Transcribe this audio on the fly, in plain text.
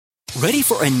Ready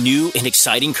for a new and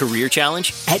exciting career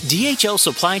challenge? At DHL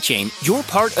Supply Chain, you're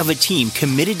part of a team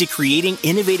committed to creating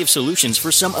innovative solutions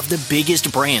for some of the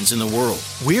biggest brands in the world.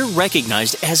 We're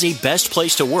recognized as a best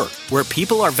place to work, where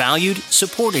people are valued,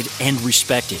 supported, and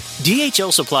respected.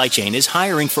 DHL Supply Chain is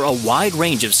hiring for a wide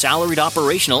range of salaried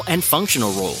operational and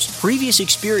functional roles. Previous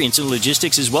experience in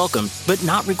logistics is welcome, but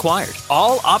not required.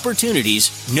 All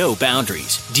opportunities, no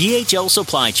boundaries. DHL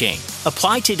Supply Chain.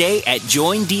 Apply today at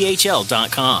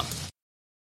joindhl.com.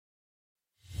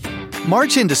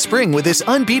 March into spring with this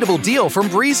unbeatable deal from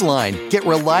BreezeLine. Get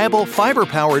reliable,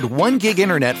 fiber-powered 1 gig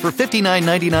internet for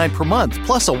 $59.99 per month,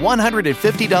 plus a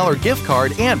 $150 gift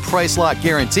card and price lock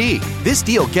guarantee. This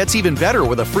deal gets even better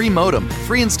with a free modem,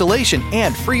 free installation,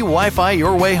 and free Wi-Fi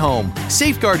your way home.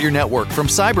 Safeguard your network from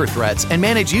cyber threats and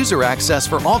manage user access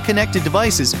for all connected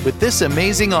devices with this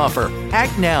amazing offer.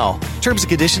 Act now. Terms and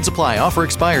conditions apply. Offer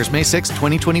expires May 6,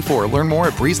 2024. Learn more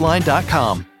at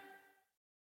breezeline.com.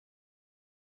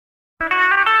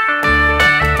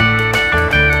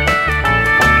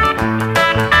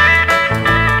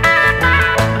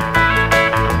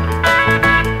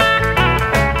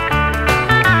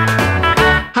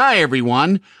 Hi,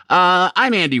 everyone.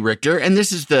 I'm Andy Richter, and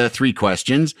this is the 3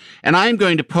 questions. And I'm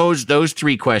going to pose those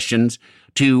 3 questions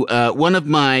to one of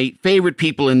my favorite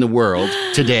people in the world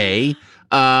today.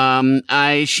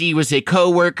 She was a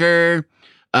coworker,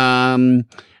 a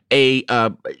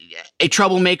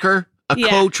troublemaker,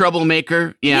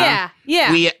 co-troublemaker. Yeah.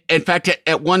 We, in fact,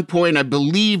 at one point, I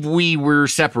believe we were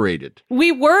separated.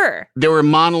 We were. There were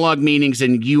monologue meetings,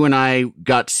 and you and I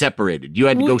got separated. You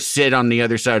had to go sit on the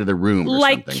other side of the room or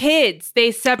like something. Kids.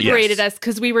 They separated us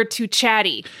because we were too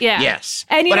chatty. Yeah. Yes.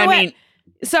 And you know what? mean,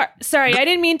 Sorry, I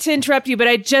didn't mean to interrupt you, but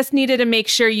I just needed to make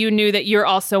sure you knew that you're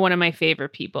also one of my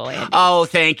favorite people, Andy. Oh,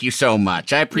 thank you so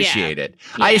much. I appreciate it.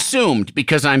 Yeah. I assumed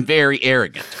because I'm very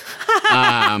arrogant.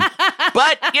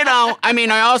 But,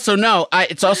 I also know I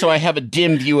have a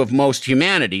dim view of most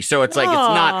humanity. So it's like it's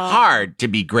not hard to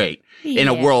be great in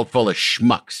a world full of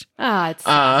schmucks. It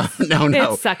sucks. No.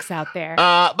 It sucks out there.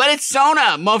 But it's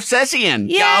Sona Movsesian.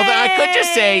 Yay!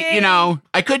 Although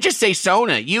I could just say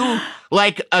Sona. You,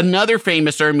 like another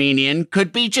famous Armenian,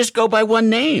 could just go by one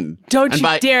name. Don't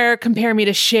you dare compare me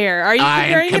to Cher. Are you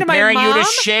comparing me to my mom? I'm comparing you to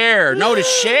Cher. No, to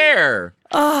Cher.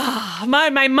 Oh,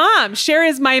 my mom. Cher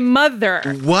is my mother.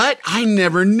 What? I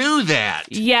never knew that.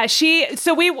 Yeah,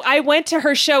 I went to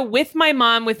her show with my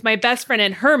mom, with my best friend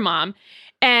and her mom.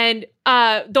 And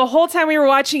the whole time we were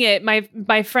watching it, my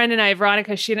friend and I,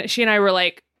 Veronica, she and I were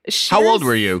like, how old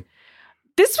were you?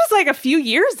 This was like a few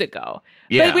years ago.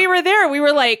 Yeah. But we were there. We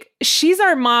were like, she's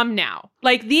our mom now.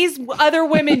 Like, these other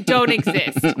women don't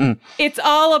exist. It's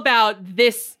all about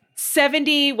this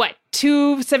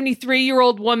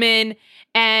 73-year-old woman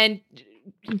and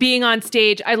being on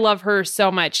stage. I love her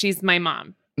so much. She's my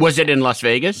mom. Was it in Las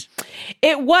Vegas?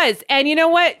 It was. And you know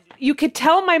what? You could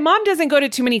tell my mom doesn't go to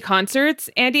too many concerts,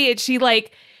 Andy.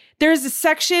 There's a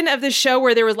section of the show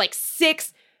where there was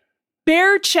 6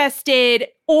 bare-chested,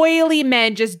 oily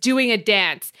men just doing a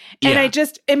dance. And Yeah. I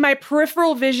just, in my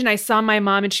peripheral vision, I saw my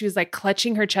mom and she was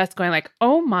clutching her chest going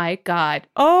oh my God.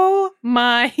 Oh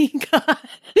my God.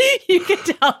 You could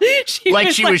tell. She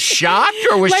was shocked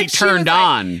or was she turned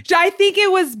on? I think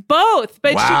it was both,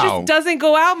 but she Wow. just doesn't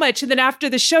go out much. And then after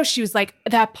the show, she was like,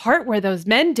 that part where those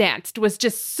men danced was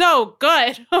just so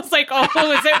good. I was like,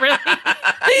 oh, is it really?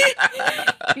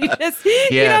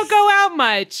 You don't go out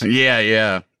much.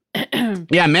 Yeah.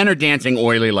 Yeah, men are dancing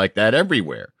oily like that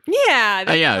everywhere. Yeah.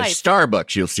 That's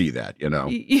Starbucks, you'll see that,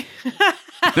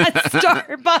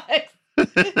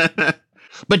 Starbucks.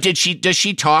 But does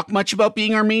she talk much about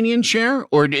being Armenian, Cher?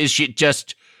 Or is she's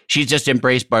just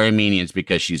embraced by Armenians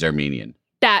because she's Armenian?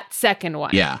 That second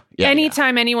one. Yeah.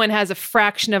 Anytime anyone has a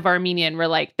fraction of Armenian, we're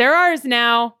like, they're ours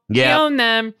now. Yeah. We own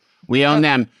them. We own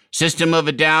them. System of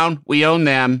a Down, we own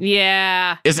them.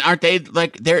 Yeah. Aren't they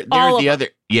they're All the of other?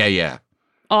 Yeah.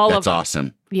 All That's of them.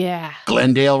 awesome. Yeah.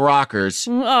 Glendale Rockers.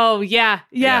 Oh, yeah.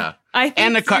 I think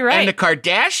And you're right. and the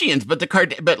Kardashians, but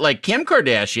like Kim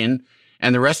Kardashian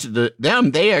and the rest of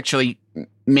them, they actually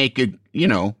make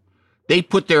they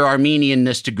put their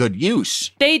Armenianness to good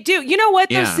use. They do. You know what?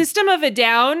 Yeah. The System of a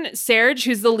Down, Serge,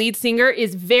 who's the lead singer,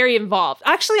 is very involved.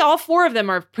 Actually, all 4 of them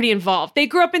are pretty involved. They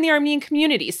grew up in the Armenian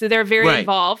community, so they're very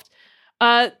involved.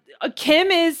 Kim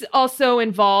is also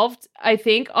involved, I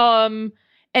think. And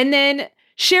then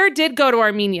Cher did go to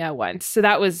Armenia once, so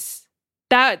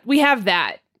we have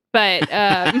that. But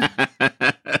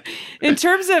in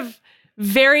terms of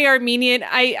very Armenian,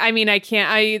 I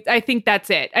can't. I think that's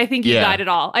it. I think you got it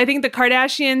all. I think the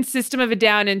Kardashians, System of a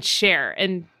Down, and Cher,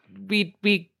 and we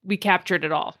captured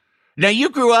it all. Now, you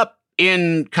grew up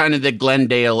in kind of the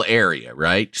Glendale area,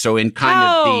 right? So in kind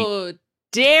of How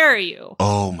dare you?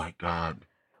 Oh my God.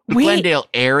 The Wait. Glendale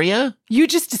area? You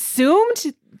just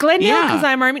assumed Glendale Yeah. because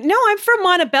I'm Armenian? No, I'm from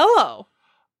Montebello.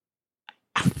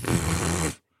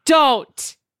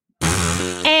 Don't.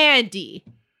 Andy.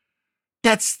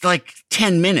 That's like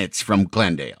 10 minutes from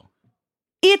Glendale.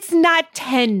 It's not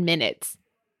 10 minutes.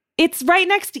 It's right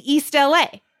next to East LA.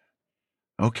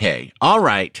 Okay. All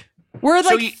right. We're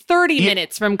So like 30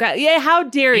 minutes from Yeah, how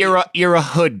dare you? You're a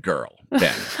hood girl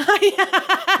then.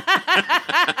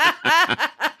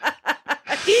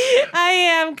 I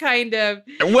am kind of.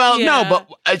 Well, Yeah. no,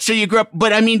 but so you grew up,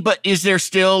 but I mean, but is there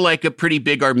still like a pretty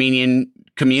big Armenian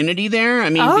community there? I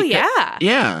mean, Oh, because- yeah.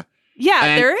 Yeah. Yeah,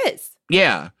 And- there is.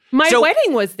 Yeah. My So-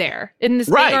 wedding was there in this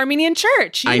Right. big Armenian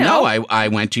church. I know. I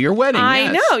went to your wedding.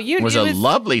 I yes. know. It was a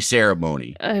lovely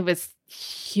ceremony. It was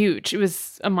huge. It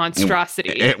was a monstrosity.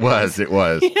 It was.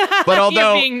 But You're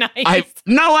although being nice.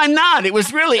 no, I'm not. It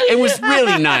was really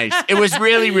nice. It was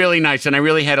really, really nice. And I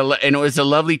really had and it was a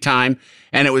lovely time,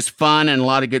 and it was fun, and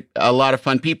a lot of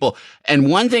fun people. And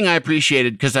one thing I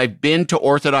appreciated, because I've been to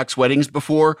Orthodox weddings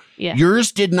before, Yeah.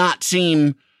 yours did not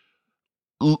seem,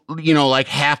 like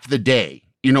half the day.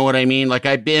 You know what I mean? Like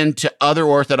I've been to other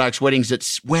Orthodox weddings that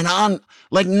went on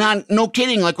like no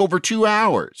kidding, like over 2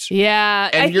 hours. Yeah.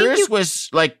 I And think yours was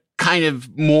like kind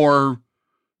of more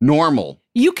normal.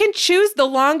 you can choose the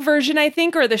long version, I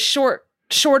think, or the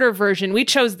shorter version. We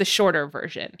chose the shorter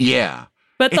version. Yeah.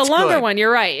 But the It's longer good. one,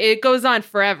 you're right. It goes on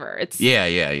forever. It's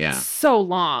Yeah. so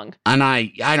long. And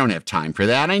I don't have time for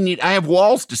that. I have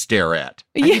walls to stare at.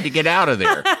 I need to get out of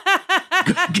there.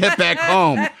 Get back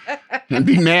home and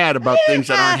be mad about things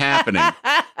that aren't happening.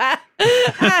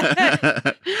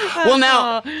 Well,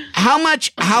 now, how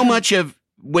much of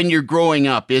when you're growing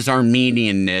up is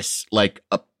Armenianness like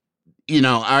a,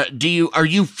 are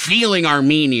you feeling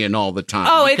Armenian all the time?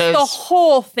 Oh, Because- it's the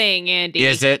whole thing, Andy.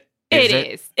 Is it? It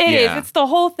is. It is. Yeah. It's the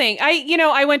whole thing.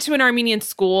 I went to an Armenian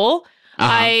school.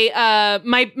 Uh-huh.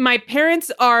 My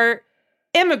parents are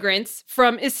immigrants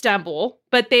from Istanbul,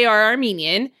 but they are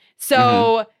Armenian. So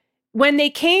Mm-hmm. when they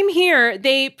came here,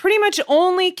 they pretty much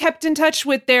only kept in touch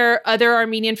with their other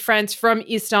Armenian friends from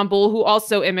Istanbul who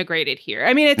also immigrated here.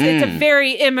 I mean, it's a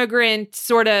very immigrant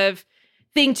sort of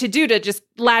thing to do, to just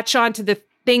latch on to the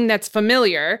thing that's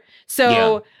familiar.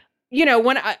 So,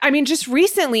 just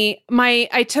recently,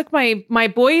 I took my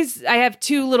boys, I have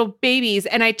 2 little babies,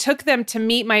 and I took them to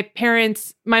meet my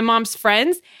mom's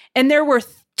friends, and there were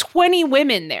 20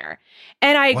 women there.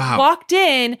 And I walked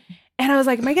in, and I was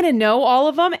like, am I going to know all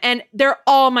of them? And they're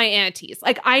all my aunties.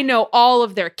 Like, I know all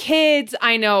of their kids.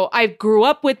 I grew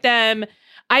up with them.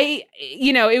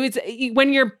 It was,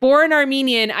 when you're born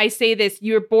Armenian, I say this,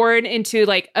 you're born into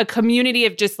like a community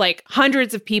of just like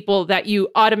hundreds of people that you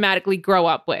automatically grow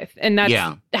up with. And that's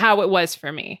how it was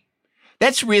for me.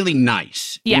 That's really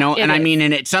nice, Yeah, it and I is. mean,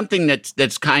 and it's something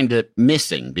that's kind of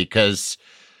missing because,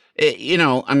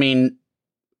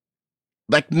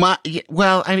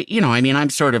 I'm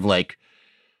sort of like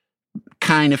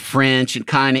kind of French and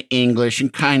kind of English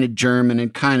and kind of German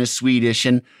and kind of Swedish.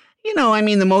 And,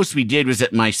 the most we did was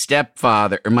that my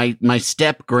stepfather or my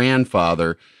step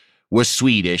grandfather was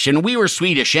Swedish, and we were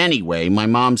Swedish anyway. My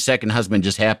mom's second husband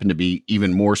just happened to be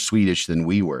even more Swedish than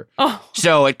we were. Oh.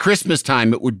 So at Christmas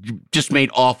time, it would just made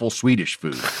awful Swedish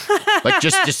food, like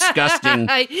just disgusting,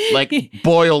 like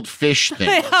boiled fish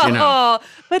things.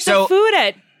 But So- the food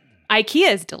at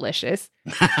IKEA is delicious.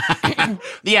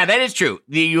 Yeah, that is true.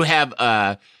 You have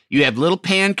little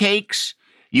pancakes,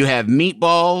 you have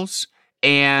meatballs,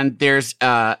 and there's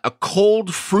a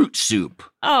cold fruit soup.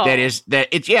 Oh.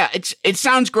 It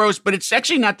sounds gross, but it's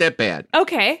actually not that bad.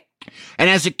 Okay. And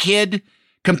as a kid,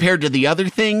 compared to the other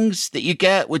things that you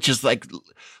get, which is like,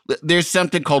 there's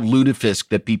something called lutefisk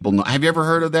that people know. Have you ever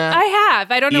heard of that? I have.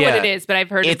 I don't know what Yeah. it is, but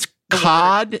I've heard It's the word.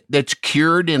 cod that's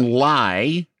cured in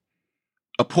lye,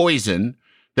 a poison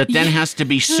that then has to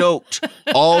be soaked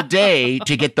all day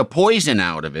to get the poison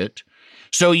out of it.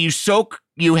 So you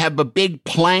have a big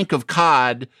plank of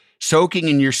cod soaking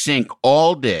in your sink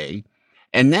all day,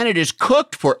 and then it is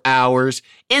cooked for hours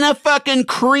in a fucking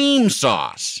cream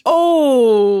sauce.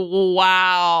 Oh,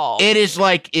 wow. It is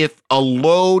like if a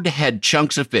load had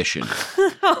chunks of fish in it,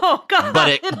 Oh, God.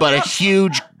 but a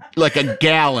huge, like a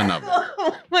gallon of it.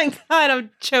 Oh, my God.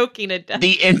 I'm choking to death.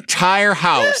 The entire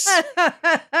house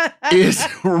is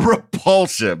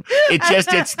repulsive.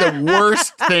 It's the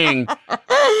worst thing.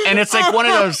 And it's like one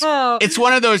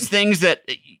of those things that,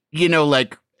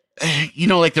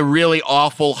 like the really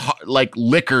awful, like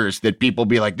liquors that people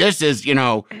be like, this is,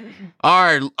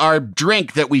 our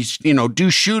drink that we, do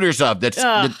shooters of that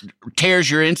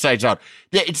tears your insides out.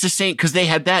 It's the same because they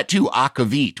had that too,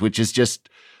 aquavit, which is just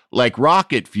like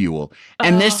rocket fuel.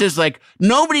 And this is like,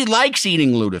 nobody likes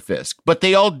eating lutefisk, but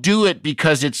they all do it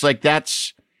because it's like,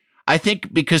 I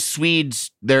think because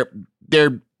Swedes, their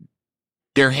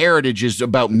heritage is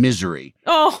about misery.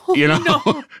 Oh,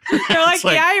 no. They're like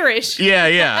the Irish.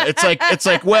 Yeah. It's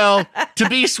like, well, to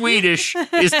be Swedish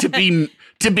is to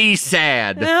be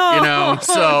sad, no.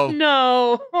 So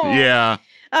no. Yeah.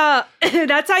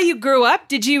 That's how you grew up?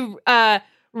 Did you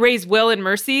raise Will and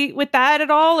Mercy with that at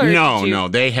all? Or no,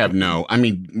 they have no. I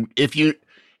mean, if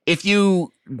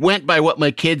you went by what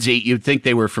my kids eat, you'd think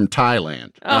they were from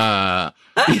Thailand.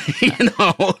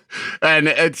 And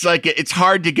it's like, it's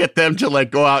hard to get them to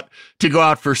like go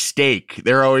out for steak.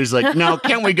 They're always like, no,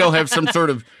 can't we go have some sort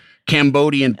of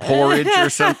Cambodian porridge or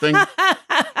something?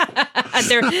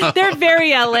 They're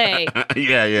very LA.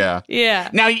 Yeah.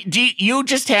 Now, you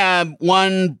just have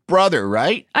one brother,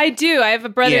 right? I do. I have a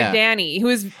brother, Danny, who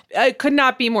is could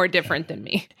not be more different than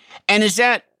me. And is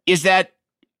that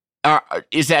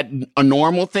a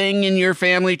normal thing in your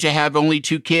family to have only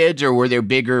 2 kids, or were there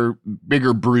bigger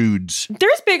broods?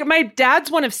 There's big. My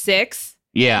dad's one of 6.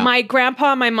 Yeah. My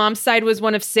grandpa on my mom's side was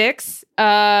one of 6.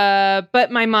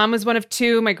 But my mom was one of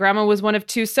 2. My grandma was one of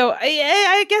 2. So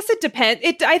I guess it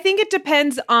depends. I think it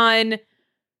depends on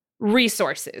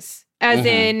resources. As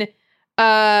in,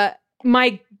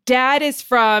 my dad is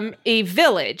from a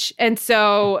village, and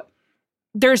so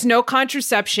there's no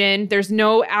contraception. There's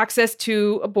no access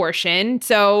to abortion.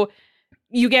 So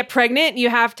you get pregnant, you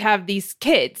have to have these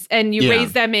kids, and you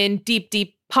raise them in deep,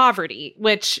 deep poverty,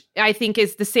 which I think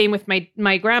is the same with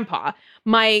my grandpa.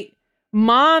 My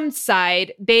mom's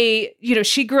side,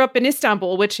 she grew up in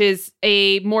Istanbul, which is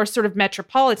a more sort of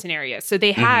metropolitan area. So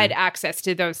they had access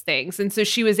to those things. And so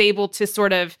she was able to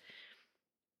sort of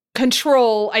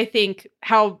control, I think,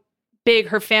 how big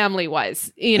her family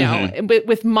was,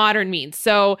 with modern means.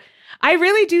 So I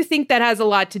really do think that has a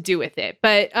lot to do with it.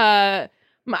 But,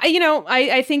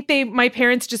 I think my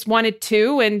parents just wanted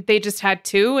 2, and they just had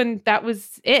 2, and that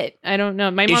was it. I don't know.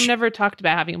 My mom never talked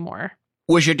about having more.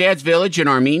 Was your dad's village in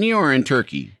Armenia or in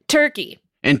Turkey? Turkey.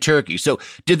 In Turkey. So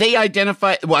do they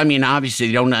identify? Well, I mean, obviously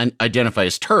they don't identify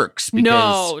as Turks.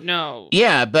 Because, no.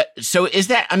 Yeah, but so is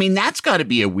that? I mean, that's got to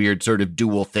be a weird sort of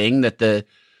dual thing that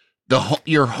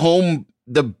your home,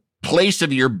 the place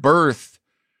of your birth,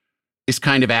 is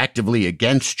kind of actively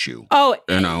against you. Oh,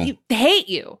 they hate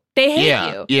you. They hate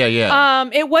you. Yeah.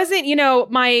 It wasn't,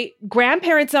 my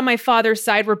grandparents on my father's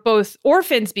side were both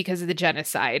orphans because of the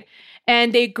genocide.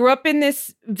 And they grew up in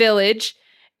this village.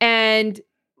 And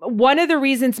one of the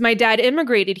reasons my dad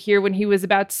immigrated here when he was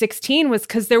about 16 was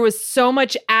because there was so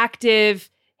much active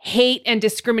hate and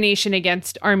discrimination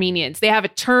against Armenians. They have a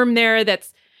term there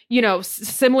that's,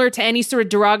 similar to any sort of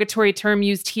derogatory term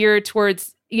used here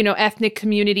towards, ethnic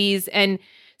communities. And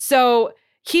so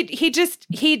he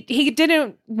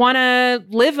didn't want to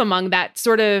live among that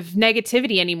sort of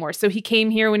negativity anymore. So he came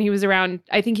here when he was around,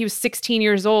 I think he was 16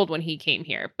 years old when he came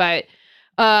here. But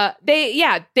they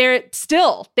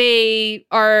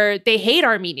hate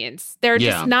Armenians. They're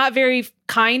just not very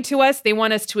kind to us. They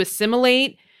want us to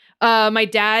assimilate. My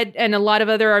dad and a lot of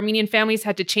other Armenian families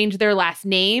had to change their last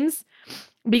names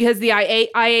because the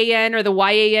IAN or the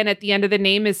YAN at the end of the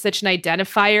name is such an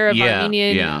identifier of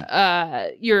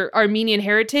your Armenian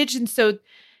heritage. And so,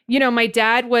 my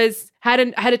dad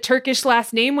had a Turkish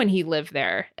last name when he lived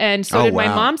there. And so did my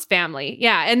mom's family.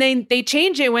 Yeah. And they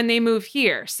change it when they move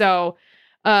here. So,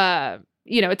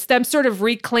 it's them sort of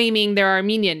reclaiming their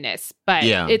Armenianness. But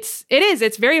it's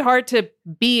very hard to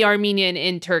be Armenian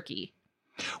in Turkey.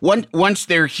 Once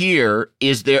they're here,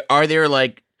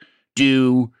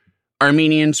 do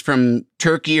Armenians from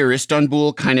Turkey or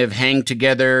Istanbul kind of hang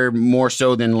together more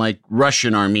so than like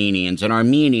Russian Armenians and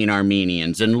Armenian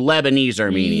Armenians and Lebanese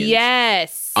Armenians?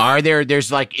 Yes.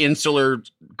 There's like insular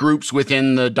groups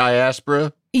within the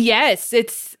diaspora? Yes,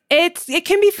 it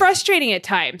can be frustrating at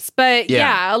times, but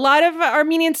a lot of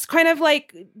Armenians kind of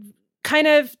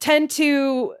tend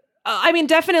to,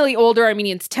 definitely older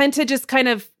Armenians tend to just kind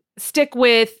of stick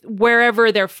with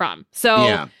wherever they're from.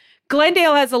 So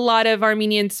Glendale has a lot of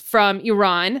Armenians from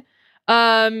Iran.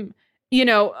 Montebello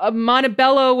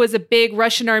was a big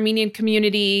Russian Armenian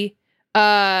community.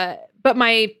 But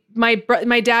my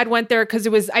dad went there because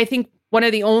it was, I think, one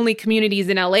of the only communities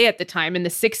in LA at the time in the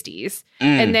 60s.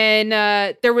 And then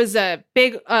there was a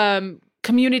big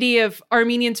community of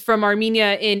Armenians from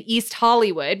Armenia in East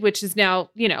Hollywood, which is now,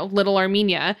 Little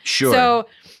Armenia. Sure. So,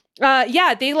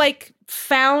 they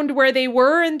found where they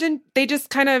were, and then they just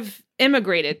kind of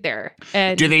immigrated there.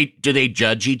 And do they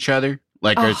judge each other?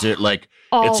 Like, or is it like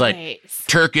always. it's like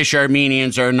Turkish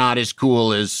Armenians are not as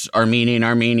cool as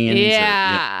Armenians?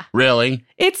 Yeah. Really?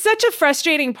 It's such a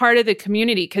frustrating part of the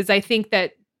community because I think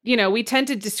that, we tend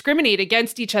to discriminate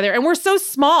against each other, and we're so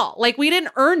small. Like, we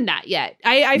didn't earn that yet.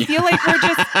 I feel like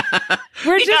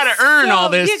you gotta earn all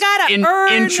this. You gotta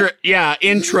earn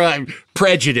intra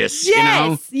prejudice.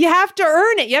 Yes, you have to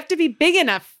earn it. You have to be big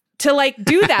enough to like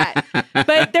do that.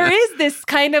 But there is this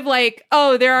kind of like,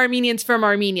 oh, they're Armenians from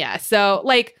Armenia. So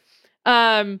like,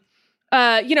 one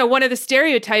of the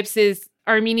stereotypes is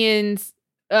Armenians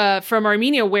from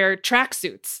Armenia wear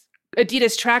tracksuits.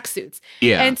 Adidas tracksuits.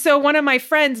 Yeah. And so one of my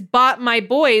friends bought my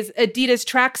boys Adidas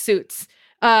tracksuits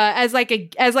as like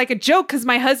a joke because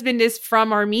my husband is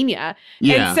from Armenia.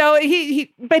 Yeah. And so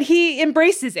he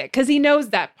embraces it because he knows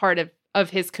that part of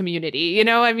his community, and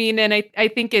I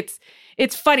think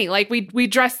it's funny. Like we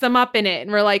dress them up in it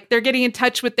and we're like, they're getting in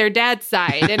touch with their dad's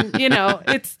side, and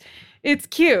it's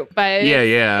cute, but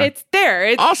it's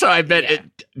there. Also, I bet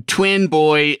twin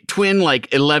like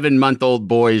 11-month-old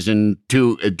boys in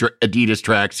 2 Adidas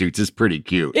tracksuits is pretty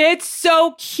cute. It's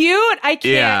so cute. I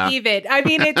can't even.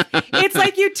 It's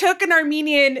like you took an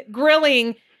Armenian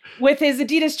grilling with his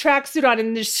Adidas tracksuit on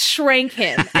and just shrank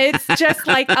him. It's just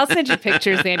like, I'll send you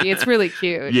pictures, Andy. It's really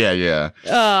cute. Yeah.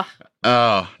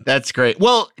 Oh, that's great.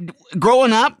 Well,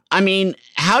 growing up,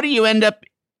 how do you end up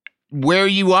where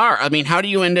you are? How do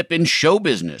you end up in show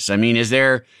business?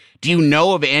 Do you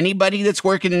know of anybody that's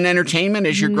working in entertainment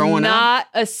as you're growing up? Not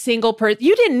a single person.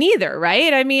 You didn't either,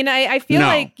 right? I feel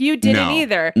like you didn't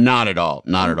either. Not at all.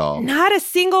 Not at all. Not a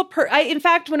single in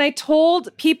fact, when I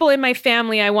told people in my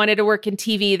family I wanted to work in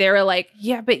TV, they were like,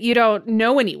 yeah, but you don't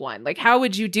know anyone. Like, how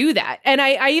would you do that? And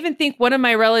I even think one of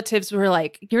my relatives were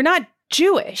like, you're not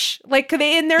Jewish. Like,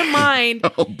 they, in their mind,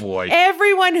 oh boy,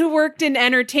 everyone who worked in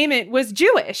entertainment was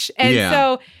Jewish. And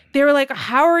so they were like,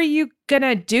 how are you going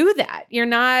to do that?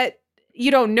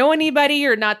 You don't know anybody.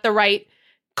 You're not the right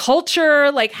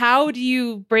culture. Like, how do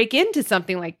you break into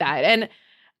something like that? And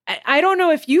I don't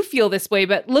know if you feel this way,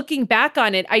 but looking back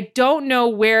on it, I don't know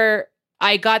where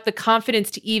I got the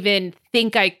confidence to even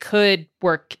think I could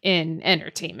work in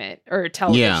entertainment or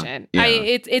television.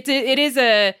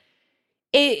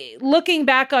 Looking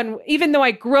back on, even though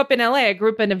I grew up in LA, I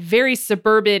grew up in a very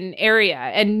suburban area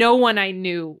and no one I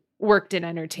knew worked in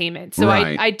entertainment. So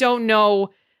I don't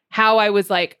know how I was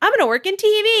like, I'm going to work in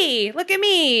TV. Look at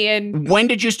me. And when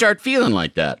did you start feeling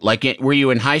like that? Like, were you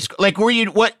in high school? Like, were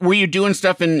you doing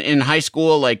stuff in high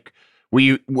school? Like,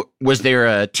 was there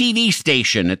a TV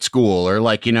station at school or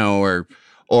like,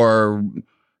 or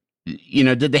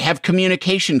did they have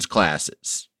communications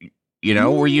classes?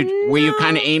 Were you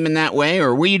kind of aiming that way,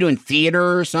 or were you doing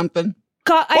theater or something?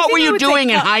 What were you doing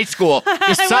in high school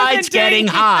besides getting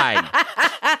high?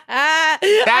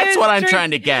 That's what I'm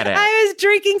trying to get at. I was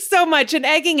drinking so much and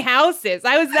egging houses.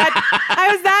 I was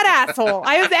that asshole.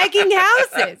 I was egging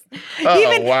houses.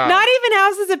 Not even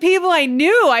houses of people I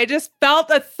knew. I just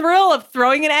felt a thrill of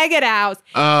throwing an egg at a house.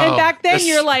 And back then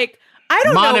you're like, I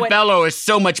don't know. Montebello is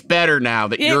so much better now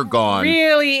that you're gone. It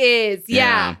really is.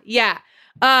 Yeah.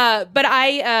 But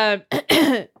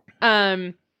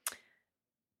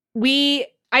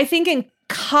I think in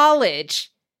college,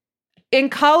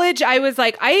 I was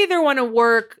like, I either want to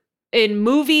work in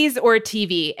movies or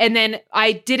TV. And then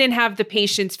I didn't have the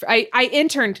patience I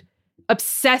interned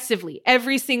obsessively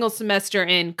every single semester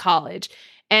in college.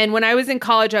 And when I was in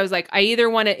college, I was like, I either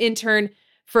want to intern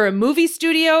for a movie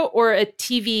studio or a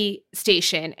TV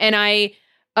station. And I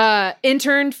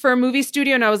interned for a movie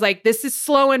studio and I was like, this is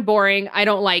slow and boring. I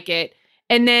don't like it.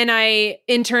 And then I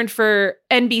interned for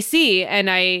NBC and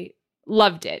I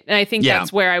loved it. And I think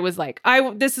that's where I was like,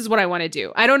 this is what I want to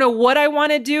do. I don't know what I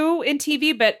want to do in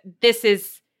TV, but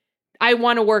I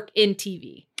want to work in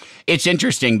TV. It's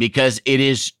interesting because it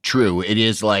is true. It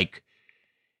is like,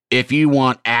 if you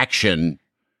want action,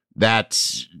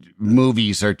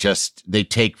 movies are just, they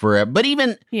take forever. But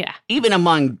even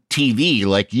among TV,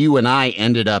 like you and I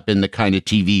ended up in the kind of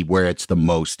TV where it's the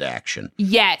most action.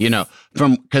 Yes.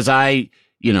 Because I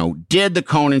did the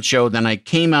Conan show, then I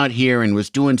came out here and was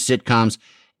doing sitcoms,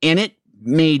 and it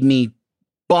made me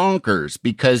bonkers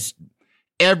because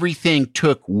everything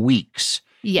took weeks.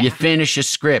 Yeah. You finish a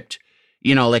script,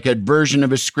 like a version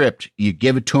of a script, you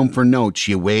give it to them for notes,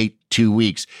 you wait 2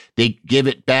 weeks, they give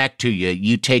it back to you,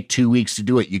 you take 2 weeks to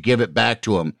do it, you give it back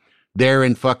to them. They're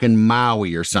in fucking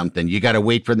Maui or something. You got to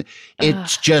wait for them.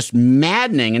 It's just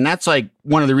maddening. And that's like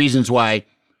one of the reasons why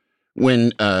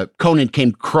when Conan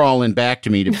came crawling back to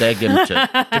me to beg him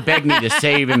to beg me to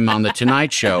save him on the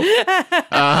Tonight Show.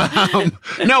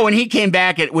 No, when he came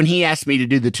back, when he asked me to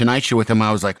do the Tonight Show with him,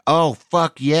 I was like, oh,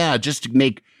 fuck yeah, just to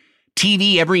make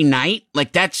TV every night?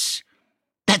 Like, that's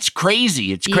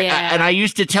crazy. It's crazy. Yeah. And I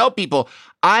used to tell people,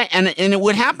 and it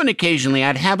would happen occasionally.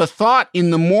 I'd have a thought in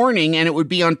the morning and it would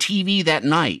be on TV that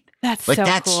night. That's like,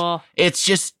 so cool. It's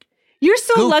just... You're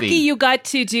so goofy. lucky you got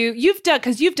to do,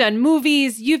 because you've done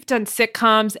movies, you've done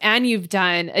sitcoms, and you've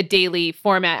done a daily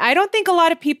format. I don't think a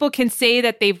lot of people can say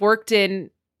that they've worked in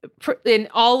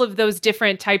all of those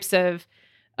different types of,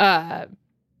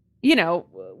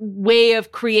 way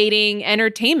of creating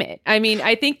entertainment. I mean,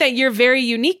 I think that you're very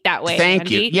unique that way. Thank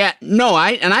Andy. you. Yeah, no,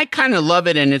 I kind of love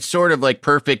it, and it's sort of like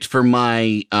perfect for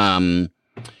my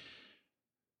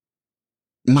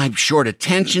my short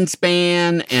attention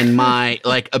span and my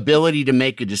like inability to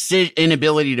make a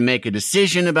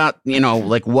decision about,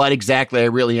 like what exactly I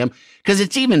really am. Because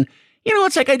it's even,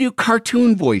 it's like I do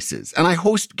cartoon voices and I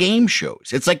host game shows.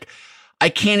 It's like, I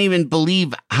can't even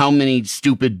believe how many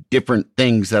stupid different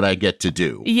things that I get to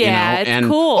do. Yeah, it's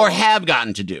cool. Or have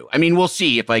gotten to do. I mean, we'll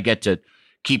see if I get to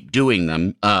keep doing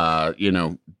them,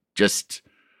 just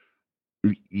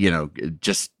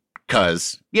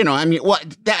because,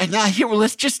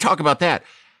 let's just talk about that.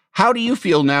 How do you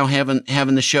feel now having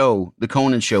the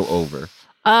Conan show over?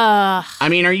 I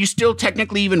mean, are you still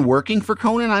technically even working for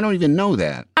Conan? I don't even know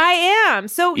that. I am.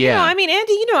 So, Yeah. Andy,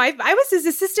 I was his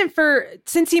assistant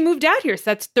since he moved out here. So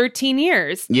that's 13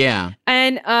 years. Yeah.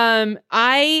 And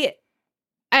I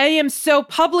am so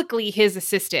publicly his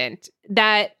assistant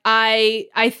that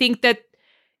I think that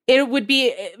it would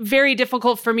be very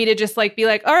difficult for me to just be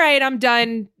like, all right, I'm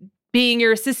done being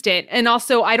your assistant. And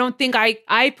also, I don't think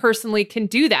I personally can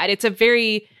do that. It's a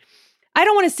very, I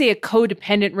don't want to say a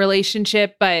codependent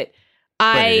relationship, but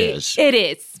it is. It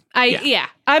is.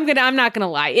 I'm not gonna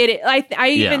lie.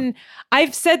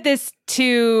 I've said this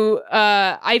to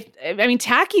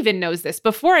Tack even knows this.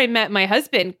 Before I met my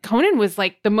husband, Conan was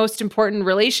like the most important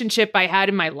relationship I had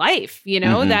in my life.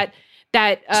 Mm-hmm.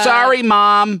 Sorry,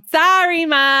 Mom. Sorry,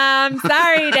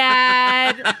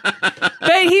 Dad.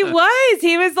 But he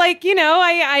was like,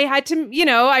 I had to,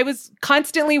 I was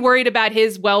constantly worried about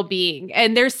his well-being.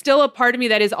 And there's still a part of me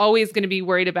that is always going to be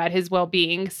worried about his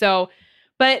well-being. So,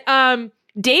 but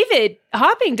David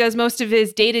Hopping does most of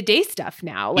his day-to-day stuff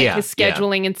now, his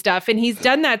scheduling and stuff. And he's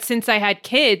done that since I had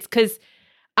kids because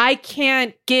I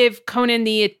can't give Conan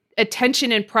the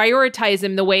attention and prioritize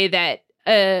him the way that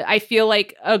I feel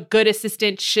like a good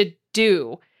assistant should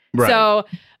do. Right. So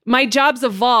my job's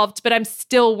evolved, but I'm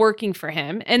still working for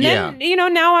him. And then,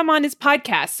 now I'm on his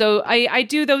podcast. So I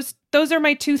do those are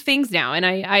my two things now. And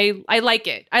I like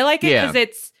it. I like it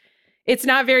because it's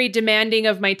not very demanding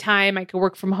of my time. I can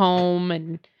work from home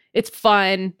and it's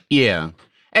fun. Yeah.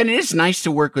 And it is nice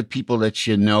to work with people that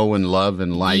you know and love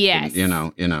and like. Yes.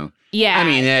 And, Yeah. I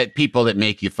mean, people that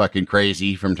make you fucking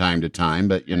crazy from time to time,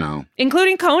 but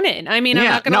including Conan. I mean, I'm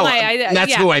not going to lie.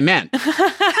 That's who I meant. But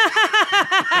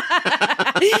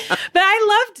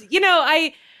I loved,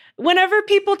 whenever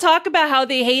people talk about how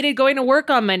they hated going to work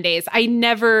on Mondays, I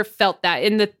never felt that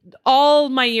in all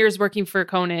my years working for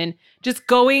Conan, just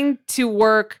going to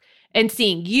work and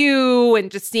seeing you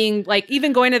and just seeing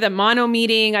even going to the mono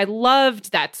meeting. I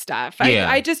loved that stuff. Yeah.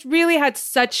 I just really had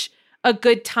such a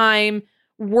good time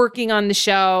working on the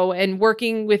show and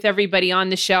working with everybody on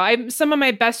the show. Some of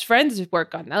my best friends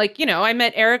work on that. I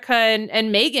met Erica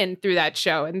and Megan through that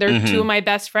show, and they're two of my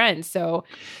best friends. So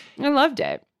I loved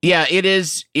it. Yeah, it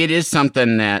is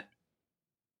something that,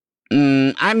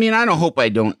 I hope I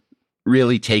don't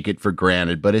really take it for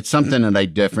granted, but it's something that I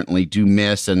definitely do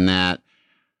miss, and that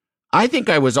I think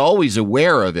I was always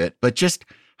aware of it, but just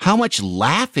how much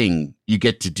laughing you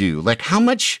get to do, how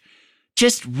much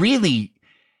just really...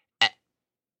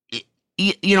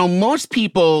 most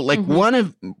people one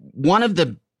of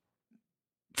the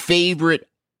favorite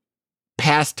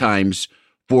pastimes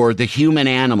for the human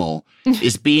animal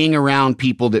is being around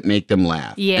people that make them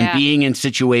laugh and being in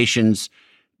situations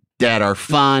that are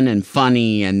fun and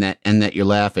funny and that you're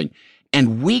laughing.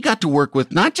 And we got to work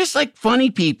with not just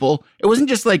funny people. It wasn't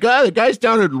just the guys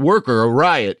down at work are a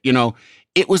riot.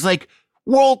 It was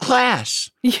world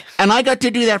class. Yeah. And I got to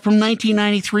do that from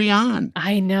 1993 on.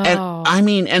 I know. And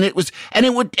it would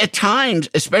at times,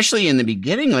 especially in the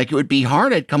beginning, it would be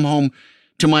hard. I'd come home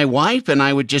to my wife and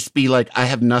I would just be like, I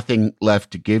have nothing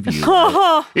left to give you.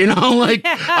 But they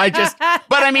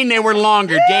were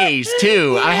longer days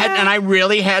too. Yeah. I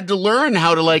really had to learn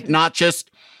how to not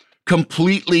just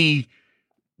completely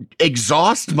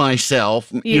exhaust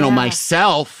myself,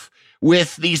 myself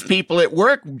with these people at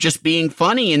work just being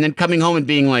funny and then coming home and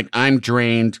being like, I'm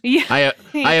drained. Yeah.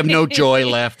 I have no joy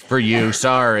left for you.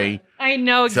 Sorry. I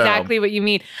know exactly what you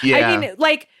mean. Yeah. I mean,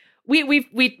 like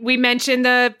we mentioned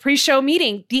the pre-show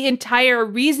meeting. The entire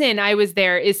reason I was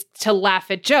there is to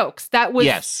laugh at jokes. That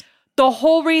was the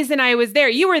whole reason I was there.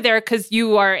 You were there because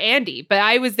you are Andy, but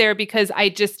I was there because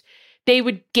they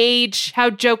would gauge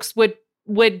how jokes would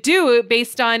do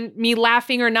based on me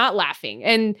laughing or not laughing.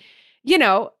 And you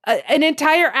know, an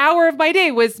entire hour of my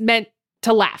day was meant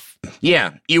to laugh.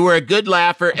 Yeah, you were a good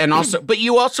laugher, and also, but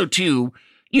you also too,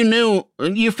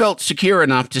 you felt secure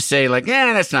enough to say like,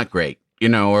 that's not great,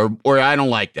 or I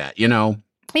don't like that, I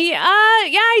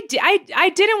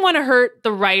didn't want to hurt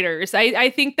the writers. I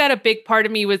think that a big part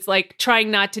of me was like trying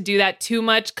not to do that too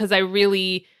much because I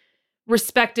really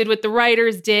respected what the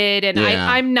writers did, and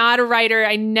I'm not a writer.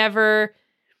 I never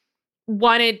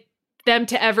wanted them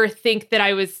to ever think that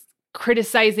I was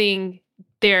criticizing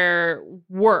their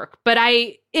work. But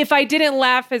if I didn't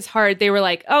laugh as hard, they were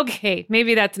like, okay,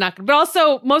 maybe that's not good. But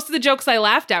also most of the jokes I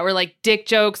laughed at were like dick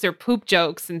jokes or poop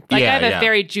jokes. And I have a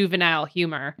very juvenile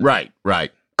humor. Right.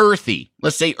 Earthy.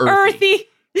 Let's say earthy.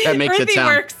 That makes earthy it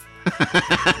sound. Works.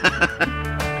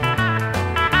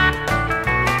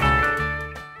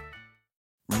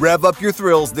 Rev up your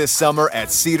thrills this summer at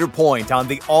Cedar Point on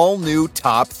the all-new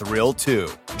Top Thrill 2.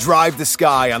 Drive the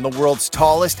sky on the world's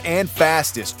tallest and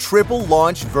fastest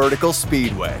triple-launch vertical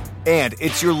speedway. And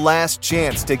it's your last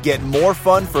chance to get more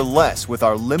fun for less with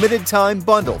our limited-time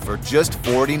bundle for just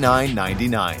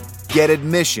 $49.99. Get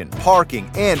admission,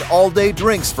 parking, and all-day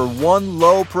drinks for one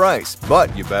low price.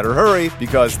 But you better hurry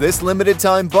because this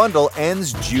limited-time bundle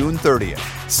ends June 30th.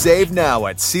 Save now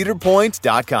at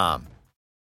cedarpoint.com.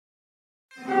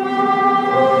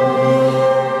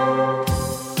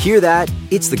 Hear that?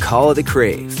 It's the call of the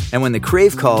Crave. And when the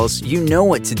Crave calls, you know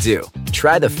what to do.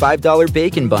 Try the $5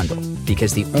 Bacon Bundle,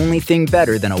 because the only thing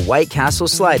better than a White Castle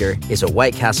slider is a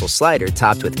White Castle slider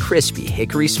topped with crispy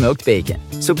hickory smoked bacon.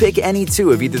 So pick any two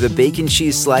of either the Bacon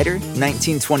Cheese Slider,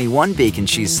 1921 Bacon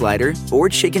Cheese Slider, or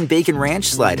Chicken Bacon Ranch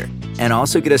Slider. And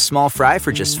also get a small fry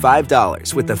for just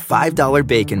 $5 with the $5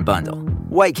 Bacon Bundle.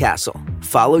 White Castle.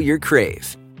 Follow your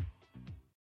Crave.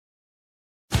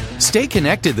 Stay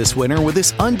connected this winter with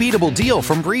this unbeatable deal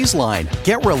from BreezeLine.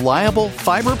 Get reliable,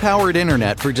 fiber-powered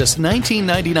internet for just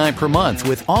 $19.99 per month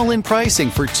with all-in pricing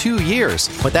for 2 years.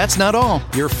 But that's not all.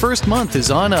 Your first month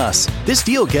is on us. This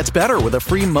deal gets better with a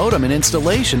free modem and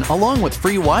installation along with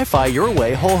free Wi-Fi Your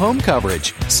Way whole home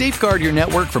coverage. Safeguard your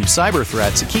network from cyber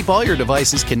threats and keep all your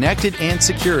devices connected and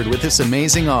secured with this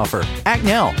amazing offer. Act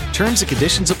now. Terms and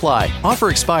conditions apply.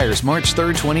 Offer expires March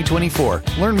 3rd, 2024.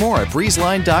 Learn more at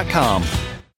breezeline.com.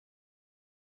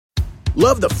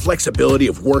 Love the flexibility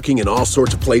of working in all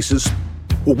sorts of places?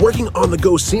 Well, working on the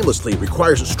go seamlessly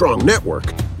requires a strong network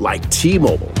like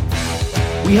T-Mobile.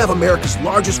 We have America's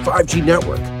largest 5G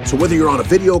network, so whether you're on a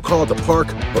video call at the park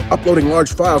or uploading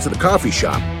large files at the coffee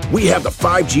shop, we have the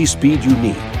 5G speed you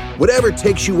need. Whatever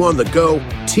takes you on the go,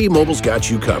 T-Mobile's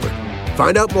got you covered.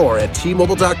 Find out more at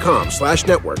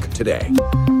T-Mobile.com/network today.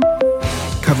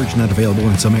 Coverage not available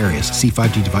in some areas. See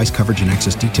 5G device coverage and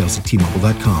access details at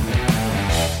T-Mobile.com.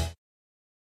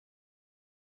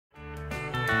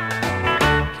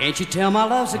 Can't you tell my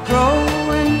love's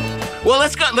a-growing? Well,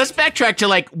 let's backtrack to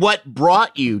like what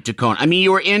brought you to Conan. I mean,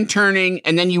 you were interning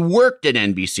and then you worked at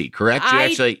NBC, correct?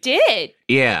 I did.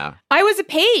 Yeah. I was a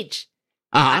page.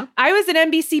 Uh-huh. I was an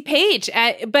NBC page,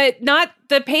 but not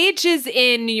the pages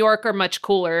in New York are much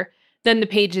cooler than the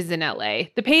pages in LA.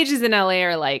 The pages in LA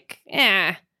are like,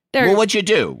 Well, what'd you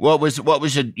do? What was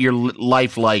your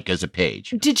life like as a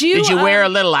page? Did you wear a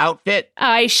little outfit?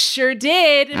 I sure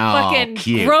did. Oh, fucking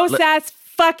cute. Gross ass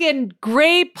fucking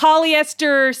gray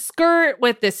polyester skirt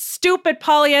with this stupid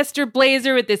polyester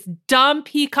blazer with this dumb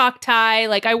peacock tie.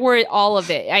 Like I wore all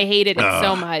of it. I hated it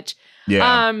so much.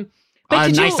 Yeah.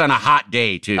 But nice on a hot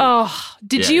day too. Oh,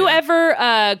 did you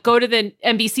ever go to the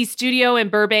NBC studio in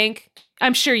Burbank?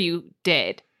 I'm sure you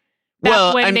did.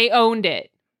 Back when they owned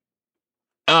it.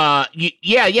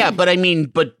 Yeah, but I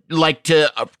mean, like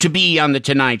to be on the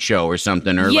Tonight Show or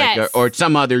something, or yes. or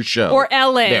some other show, or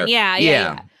Ellen. There.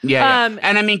 Yeah.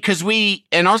 And I mean, because we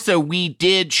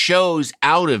did shows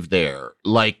out of there,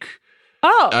 like.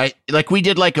 Oh, like we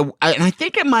did and I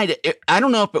think I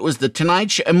don't know if it was the Tonight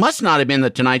Show. It must not have been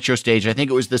the Tonight Show stage. I think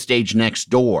it was the stage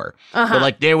next door. Uh-huh. But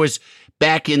like there was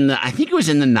back in I think it was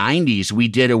in the 90s, we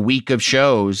did a week of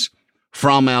shows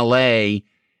from LA.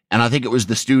 And I think it was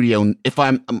the studio.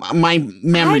 My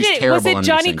memory's terrible. Was it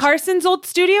Johnny Carson's old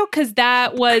studio? Because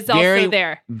that was also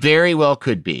there. Very well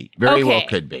could be. Well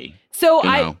could be.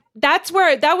 So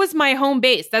that was my home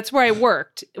base. That's where I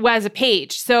worked as a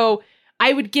page. So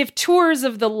I would give tours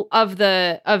of the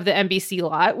NBC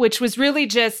lot, which was really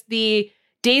just the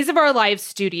Days of Our Lives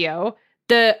studio,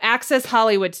 the Access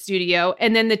Hollywood studio,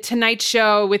 and then the Tonight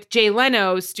Show with Jay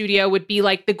Leno's studio would be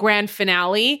like the grand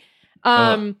finale.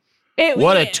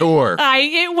 What a tour.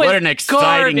 It was what an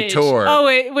exciting garbage. tour. Oh,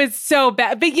 it was so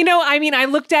bad. But I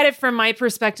looked at it from my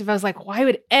perspective. I was like, why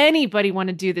would anybody want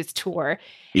to do this tour?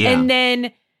 Yeah. And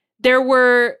then there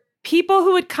were people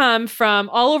who would come from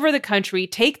all over the country,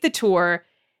 take the tour.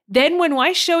 Then when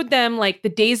I showed them like the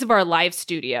Days of Our Lives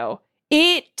studio,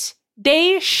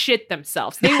 they shit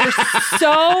themselves. They were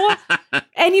so,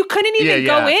 and you couldn't even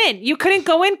go in. You couldn't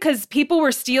go in because people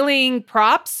were stealing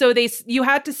props. So you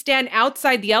had to stand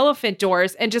outside the elephant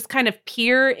doors and just kind of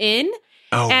peer in.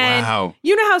 Oh, and wow.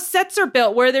 You know how sets are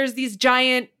built where there's these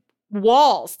giant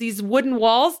walls, these wooden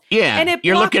walls. Yeah. And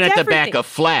you're looking at everything. the back of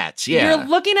flats. Yeah.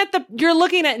 You're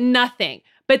looking at nothing.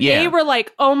 But they were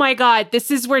like, oh my God,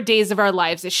 this is where Days of Our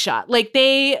Lives is shot. Like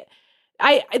they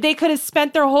could have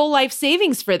spent their whole life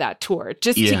savings for that tour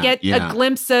just to get a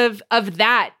glimpse of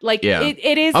that. Like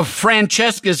it is of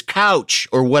Francesca's couch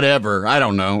or whatever. I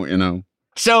don't know,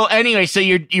 So anyway, so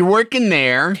you're working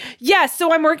there. Yeah.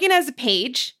 So I'm working as a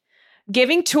page,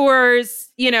 giving tours,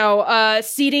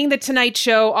 seating the Tonight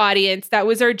Show audience. That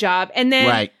was our job. And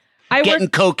then getting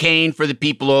cocaine for the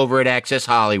people over at Access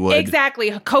Hollywood.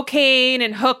 Exactly. Cocaine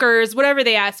and hookers, whatever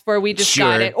they asked for, we just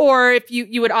got it. Or if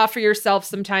you would offer yourself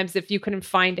sometimes if you couldn't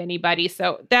find anybody.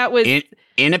 So that was...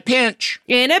 In a pinch.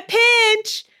 In a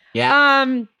pinch.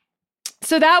 Yeah.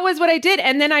 So that was what I did.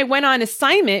 And then I went on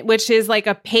assignment, which is like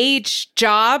a page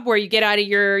job where you get out of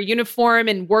your uniform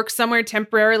and work somewhere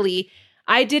temporarily.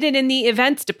 I did it in the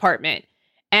events department.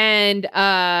 And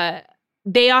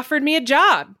they offered me a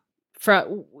job.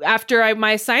 After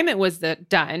my assignment was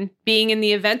done, being in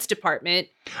the events department.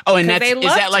 Oh, and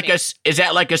is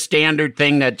that like a standard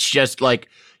thing that's just like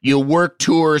you'll work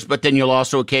tours, but then you'll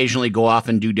also occasionally go off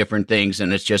and do different things,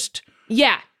 and it's just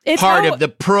it's part of the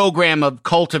program of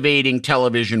cultivating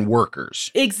television workers.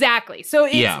 Exactly. So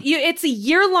it's a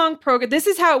year-long program. This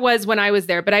is how it was when I was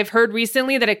there, but I've heard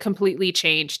recently that it completely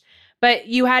changed. But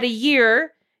you had a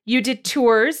year, you did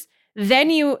tours.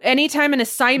 Then anytime an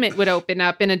assignment would open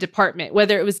up in a department,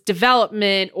 whether it was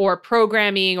development or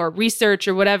programming or research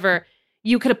or whatever,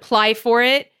 you could apply for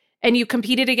it and you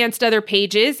competed against other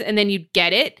pages and then you'd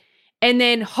get it. And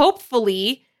then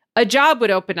hopefully a job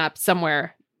would open up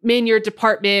somewhere in your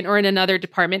department or in another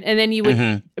department. And then you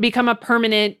would become a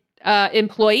permanent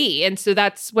employee. And so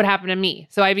that's what happened to me.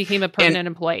 So I became a permanent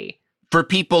employee. For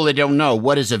people that don't know,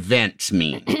 what does events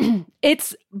mean?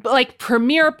 It's like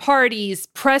premiere parties,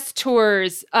 press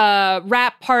tours,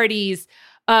 wrap parties,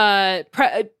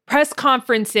 press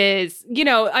conferences,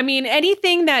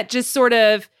 anything that just sort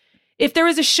of, if there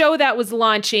was a show that was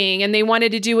launching and they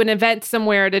wanted to do an event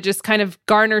somewhere to just kind of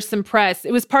garner some press,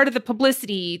 it was part of the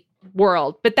publicity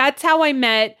world. But that's how I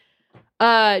met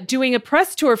doing a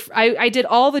press tour. I did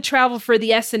all the travel for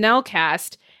the SNL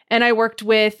cast, and I worked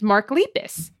with Mark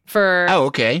Lippis for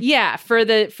for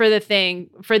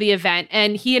the event,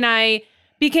 and he and I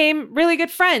became really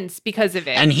good friends because of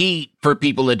it. And for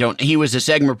people that don't, he was a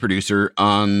segment producer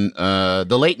on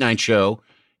the Late Night Show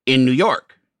in New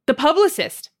York. The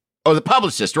Publicist. Oh, The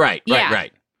Publicist, right. Yeah,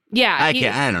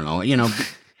 I don't know,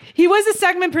 He was a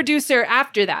segment producer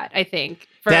after that, I think.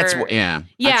 I'm sure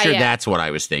that's what I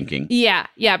was thinking. Yeah,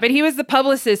 but he was the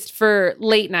publicist for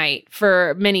Late Night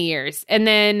for many years. And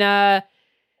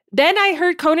then I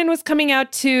heard Conan was coming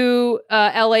out to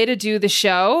LA to do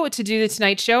the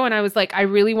Tonight Show. And I was like, I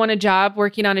really want a job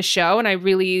working on a show. And I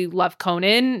really love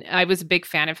Conan. I was a big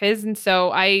fan of his. And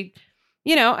so I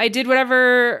did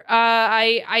whatever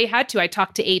I had to. I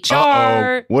talked to HR.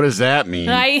 Uh-oh. What does that mean?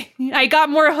 I got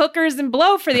more hookers and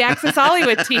blow for the Access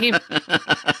Hollywood team.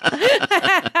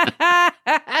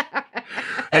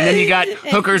 And then you got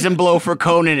hookers and blow for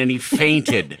Conan, and he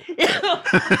fainted.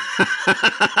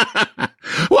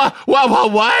 What? Oh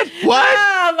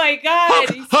my God!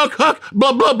 Hook,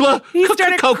 blah blah blah. He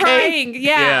started crying.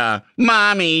 Yeah,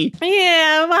 mommy.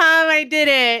 Yeah, Mom, I did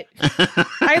it.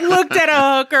 I looked at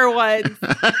a hooker once.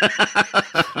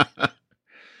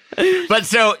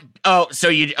 But I'm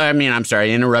sorry,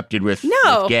 I interrupted with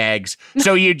gags.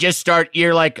 So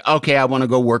you're like, okay, I want to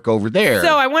go work over there.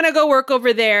 So I want to go work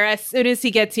over there as soon as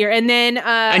he gets here. And then,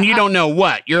 and you don't know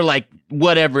what, you're like,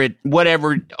 whatever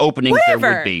openings there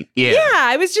would be. Yeah.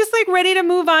 I was just like ready to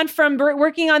move on from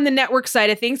working on the network side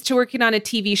of things to working on a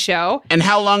TV show. And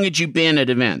how long had you been at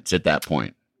events at that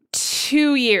point?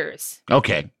 2 years.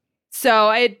 Okay. So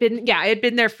I had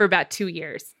been there for about 2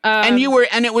 years. And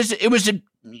it was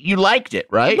you liked it,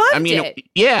 right? Loved it.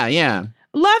 Yeah.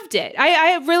 Loved it.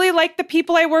 I really liked the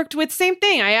people I worked with. Same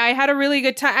thing. I had a really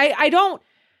good time.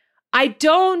 I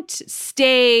don't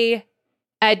stay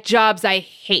at jobs I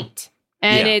hate.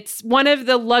 And it's one of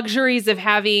the luxuries of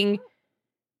having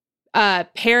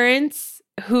parents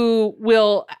who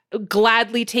will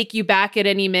gladly take you back at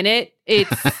any minute.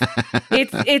 It's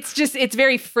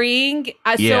very freeing.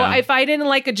 So if I didn't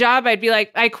like a job, I'd be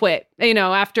like, I quit.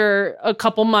 After a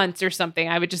couple months or something,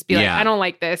 I would just be like, I don't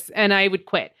like this, and I would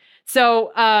quit.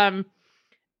 So I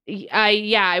did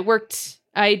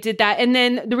that. And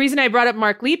then the reason I brought up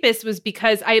Mark Lippis was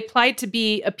because I applied to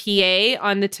be a PA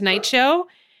on The Tonight Show.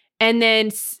 And then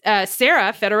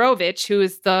Sarah Fedorovich, who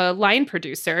is the line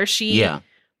producer, she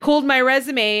pulled my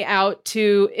resume out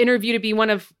to interview to be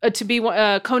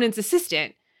Conan's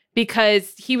assistant,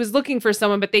 because he was looking for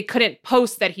someone, but they couldn't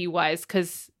post that he was,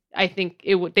 because I think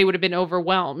they would have been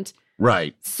overwhelmed.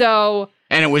 Right. So.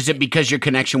 And was it because your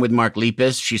connection with Mark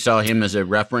Lippis? She saw him as a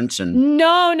reference, and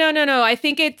no. I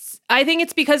think it's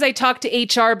because I talked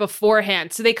to HR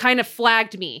beforehand, so they kind of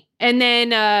flagged me. And then,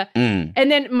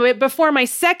 before my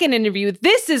second interview,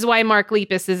 this is why Mark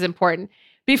Lippis is important.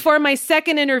 Before my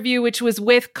second interview, which was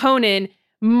with Conan,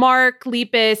 Mark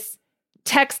Lippis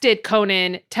texted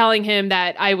Conan telling him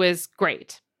that I was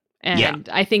great, and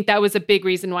I think that was a big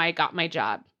reason why I got my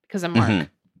job, because of Mark. Mm-hmm.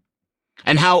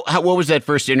 And what was that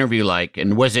first interview like?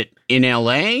 And was it in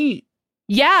LA?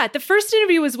 Yeah, the first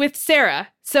interview was with Sarah.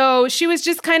 So she was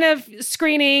just kind of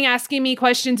screening, asking me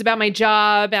questions about my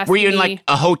job. Were you in like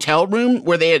a hotel room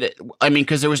where they had,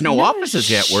 because there was no offices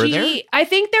yet, were there? I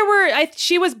think there were,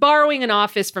 she was borrowing an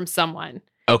office from someone.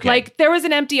 Okay. Like there was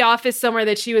an empty office somewhere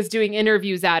that she was doing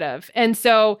interviews out of. And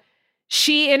so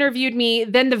she interviewed me.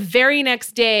 Then the very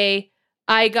next day,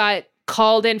 I got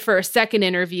called in for a second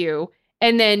interview.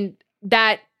 And then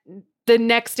the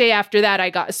next day after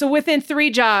that, so within 3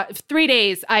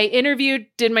 days, I interviewed,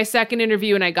 did my second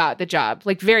interview, and I got the job,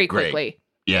 like very quickly.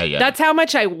 Great. Yeah. That's how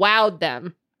much I wowed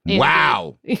them.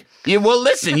 Wow. Well,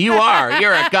 listen, you're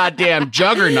a goddamn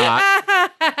juggernaut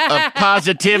of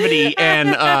positivity and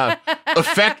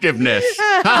effectiveness.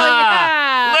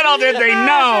 Little did they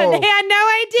know. They had no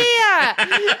idea.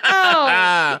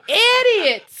 Oh,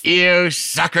 idiots. You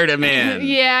suckered him in.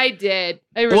 Yeah, I did.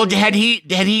 Had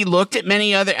he looked at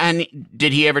many other, and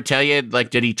did he ever tell you, like,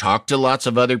 did he talk to lots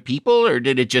of other people, or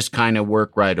did it just kind of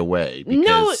work right away?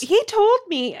 No, he told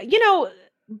me,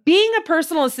 being a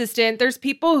personal assistant, there's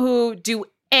people who do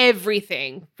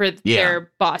everything for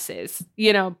their bosses,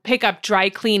 pick up dry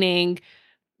cleaning,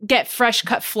 get fresh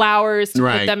cut flowers to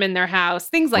put them in their house,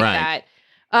 things like that.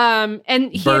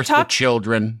 And he birth the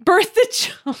children.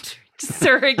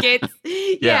 Surrogates.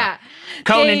 Yeah.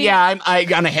 Conan, I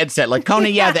on a headset like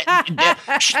Conan,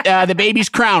 the baby's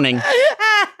crowning.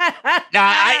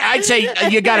 I'd say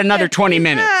you got another 20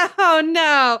 minutes. Oh,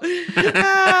 no.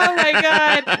 Oh, my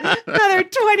God. Another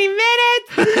 20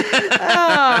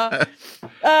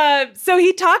 minutes. So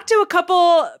he talked to a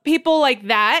couple people like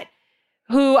that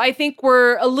who I think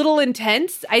were a little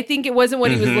intense. I think it wasn't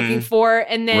what he was looking for.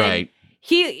 And then I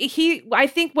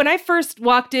think when I first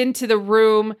walked into the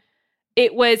room,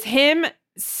 it was him,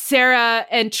 Sarah,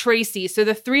 and Tracy. So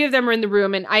the three of them were in the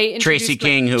room, and I introduced Tracy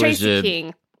King, who was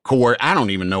I don't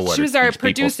even know what she was. Our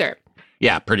producer.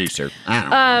 Yeah, producer. I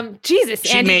don't know.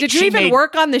 Jesus, Andy, did you even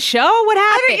work on the show? What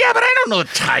happened? But I don't know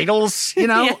the titles.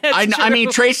 I mean,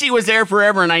 Tracy was there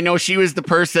forever, and I know she was the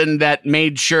person that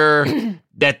made sure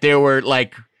that there were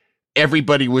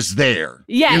everybody was there.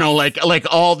 Yeah. Like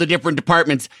all the different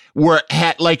departments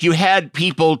you had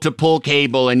people to pull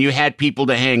cable and you had people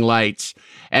to hang lights,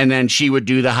 and then she would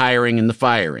do the hiring and the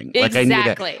firing. Exactly. I knew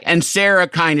that. And Sarah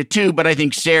kind of too, but I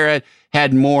think Sarah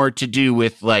had more to do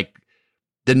with the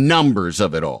numbers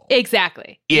of it all.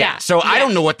 Exactly. Yeah. So I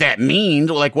don't know what that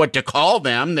means, what to call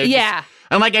them. And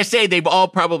like I say, they've all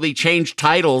probably changed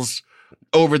titles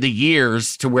over the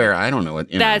years to where I don't know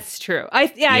what. That's true.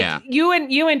 You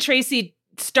and Tracy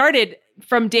started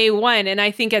from day one, and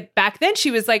I think back then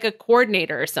she was like a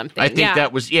coordinator or something. I think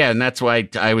that was and that's why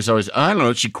I was always I don't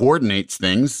know. She coordinates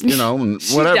things, and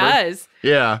she whatever. Does.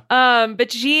 Yeah.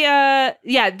 But she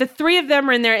the three of them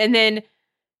were in there, and then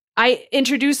I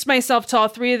introduced myself to all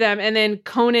three of them, and then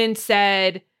Conan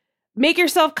said, "Make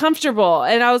yourself comfortable,"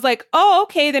 and I was like, "Oh,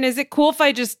 okay. Then is it cool if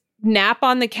I just nap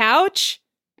on the couch?"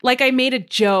 I made a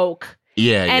joke.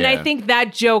 Yeah. And I think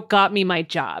that joke got me my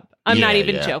job. I'm not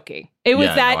even joking. It was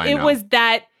that, and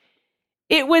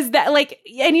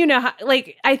how,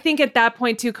 I think at that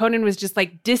point too, Conan was just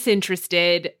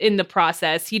disinterested in the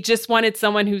process. He just wanted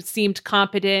someone who seemed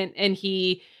competent, and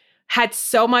he had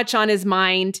so much on his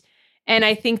mind. And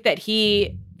I think that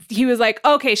he he was like,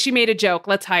 okay, she made a joke.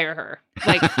 Let's hire her.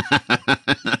 Like,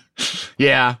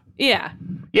 yeah. Yeah.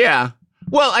 Yeah.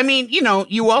 Well, I mean, you know,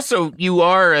 you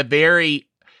are a very,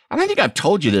 and I think I've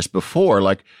told you this before,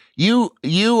 like you're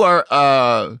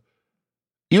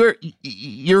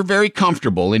very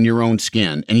comfortable in your own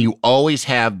skin, and you always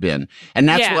have been. And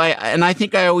that's why, and I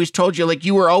think I always told you, like,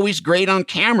 you were always great on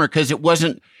camera because there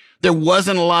wasn't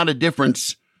a lot of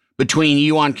difference between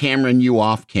you on camera and you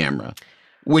off camera,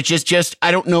 which is just,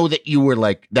 I don't know that you were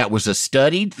like, that was a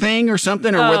studied thing or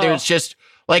something, or whether it's just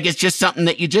like, it's just something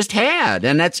that you just had.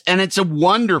 And it's a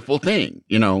wonderful thing,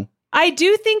 you know? I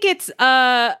do think it's,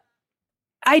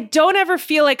 I don't ever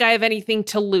feel like I have anything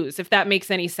to lose, if that makes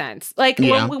any sense. Like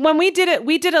when we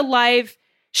did a live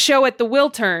show at the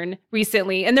Wiltern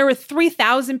recently, and there were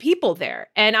 3,000 people there.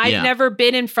 And I've never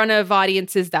been in front of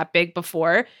audiences that big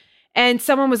before. And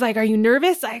someone was like, are you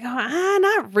nervous? I go,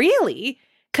 not really.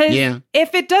 Because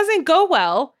if it doesn't go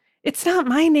well, it's not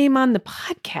my name on the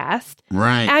podcast.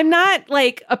 Right. I'm not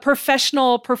like a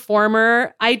professional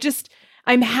performer.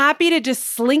 I'm happy to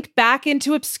just slink back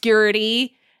into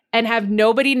obscurity and have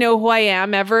nobody know who I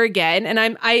am ever again.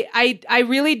 And I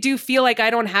really do feel like I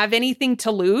don't have anything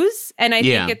to lose. And I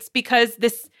think it's because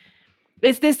this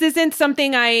isn't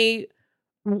something I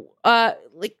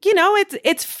like, you know,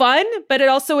 it's fun, but it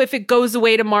also, if it goes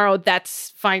away tomorrow,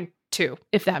 that's fine too,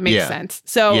 if that makes sense.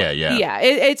 So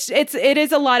it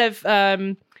is a lot of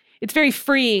it's very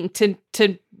freeing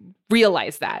to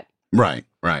realize that. Right.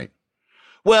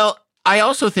 Well, I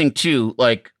also think too,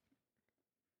 like,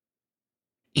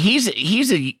 he's as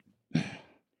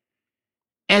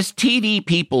TV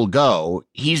people go,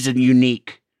 he's a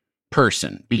unique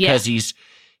person because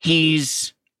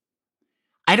he's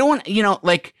I don't want, you know,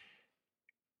 like,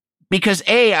 because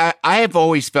I have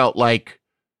always felt like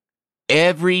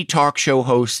every talk show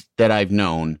host that I've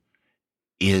known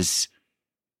is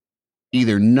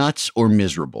either nuts or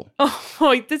miserable.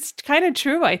 Oh, that's kind of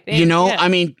true, I think. You know, I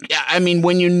mean,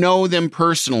 when you know them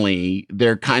personally,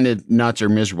 they're kind of nuts or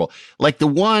miserable. Like the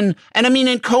one, and I mean,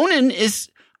 and Conan is,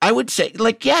 I would say,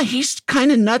 like, yeah, he's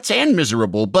kind of nuts and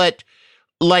miserable, but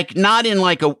like not in a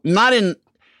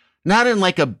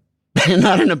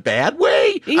bad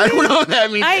way. I don't know what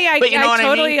that means. But you know what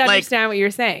totally I mean? Understand what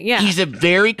you're saying. Yeah. He's a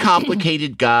very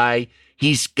complicated guy.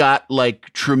 He's got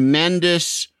like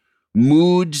tremendous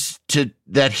moods that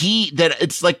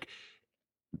it's like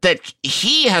that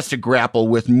he has to grapple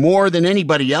with more than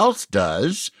anybody else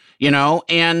does, you know,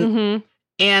 and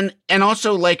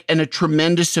also like a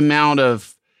tremendous amount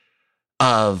of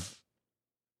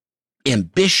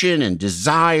ambition and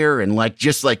desire, and like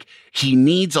just like he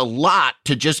needs a lot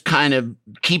to just kind of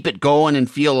keep it going and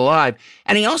feel alive.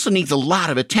 And he also needs a lot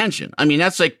of attention. I mean,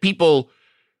 that's like people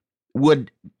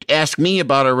would ask me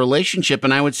about our relationship,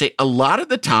 and I would say a lot of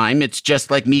the time it's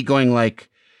just like me going like,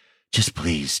 just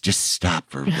please, just stop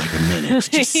for like a minute.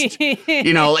 Just,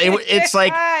 you know, it's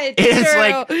like,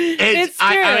 it's true.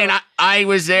 I mean, I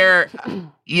was there,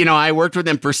 you know, I worked with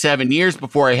him for 7 years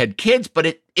before I had kids, but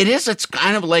it's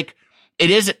kind of like, it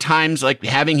is at times like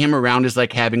having him around is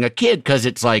like having a kid. 'Cause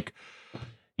it's like,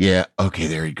 yeah, okay,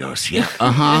 there he goes. Yeah.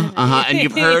 And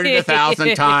you've heard it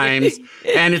 1,000 times,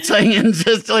 and it's like, and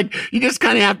just like, you just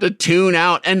kind of have to tune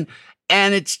out, and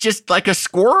it's just like a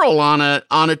squirrel on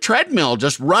a treadmill,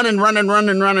 just running.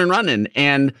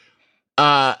 And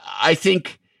I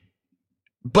think,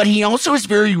 but he also is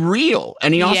very real,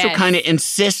 and he also kind of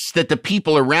insists that the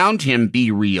people around him be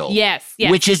real. Yes.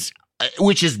 Which is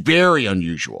very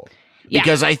unusual,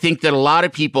 because I think that a lot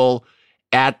of people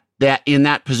in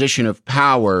that position of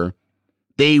power,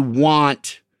 they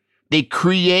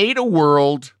create a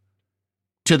world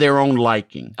to their own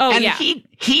liking. Oh, and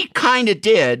he kind of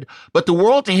did, but the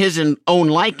world to his own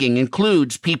liking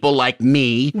includes people like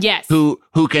me,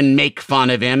 who can make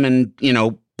fun of him and, you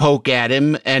know, poke at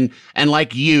him, and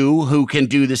like you, who can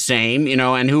do the same, you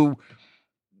know, and who,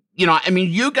 you know, I mean,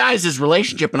 you guys'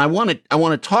 relationship, and I want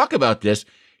to talk about this.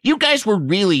 You guys were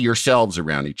really yourselves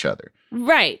around each other.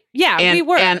 Right. Yeah, we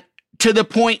were. And to the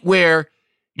point where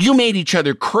you made each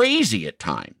other crazy at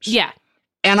times. Yeah.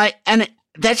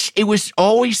 It was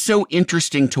always so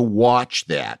interesting to watch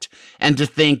that and to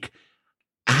think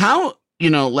how, you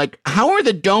know, like, how are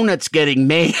the donuts getting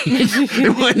made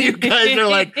when you guys are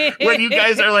like,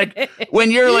 when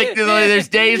you're like, there's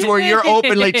days where you're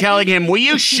openly telling him, will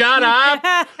you shut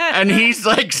up? And he's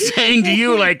like saying to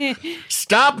you, like,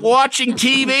 stop watching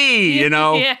TV, you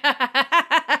know?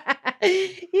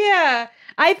 Yeah.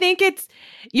 I think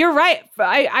you're right.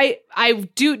 I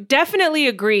do definitely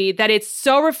agree that it's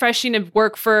so refreshing to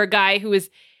work for a guy who is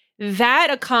that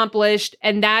accomplished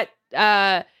and that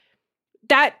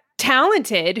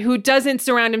talented who doesn't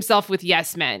surround himself with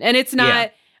yes men. And it's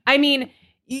not, I mean,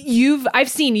 I've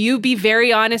seen you be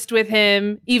very honest with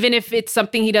him, even if it's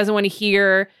something he doesn't want to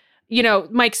hear. You know,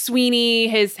 Mike Sweeney,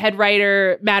 his head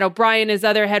writer, Matt O'Brien, his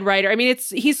other head writer. I mean,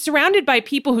 he's surrounded by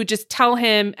people who just tell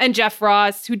him, and Jeff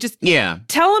Ross, who just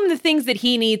tell him the things that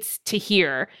he needs to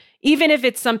hear, even if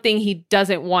it's something he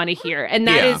doesn't want to hear. And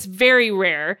that is very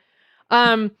rare.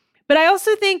 But I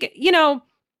also think, you know,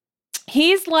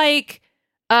 he's like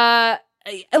a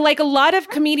lot of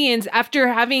comedians, after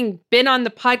having been on the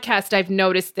podcast, I've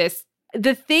noticed this.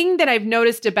 The thing that I've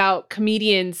noticed about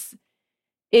comedians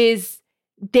is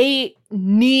they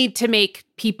need to make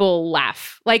people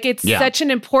laugh. Like, it's such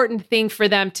an important thing for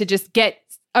them to just get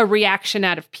a reaction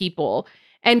out of people.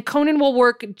 And Conan will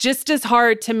work just as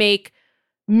hard to make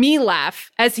me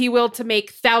laugh as he will to make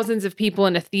thousands of people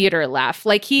in a theater laugh.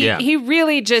 Like, he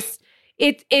really just,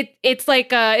 it's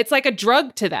like a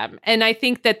drug to them. And I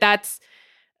think that's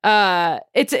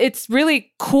it's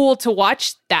really cool to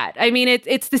watch that. I mean,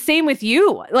 it's the same with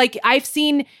you. Like, I've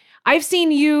seen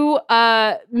you,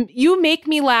 you make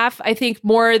me laugh, I think,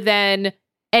 more than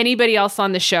anybody else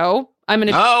on the show. I'm going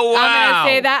to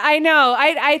say that. I know.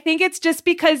 I think it's just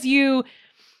because you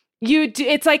do,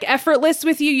 it's like effortless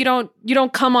with you. You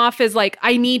don't come off as like,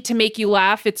 I need to make you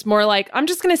laugh. It's more like, I'm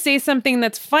just going to say something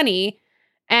that's funny.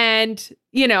 And,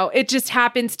 you know, it just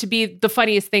happens to be the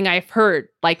funniest thing I've heard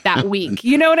like that week.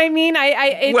 You know what I mean?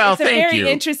 It's a very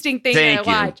interesting thing to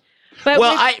watch.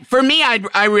 But for me,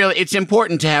 I really, it's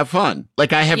important to have fun.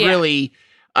 Like, I have really,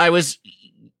 and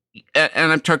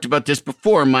I've talked about this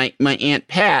before, my Aunt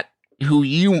Pat, who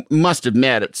you must have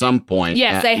met at some point.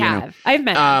 Yes, I have. I've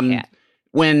met Aunt Pat.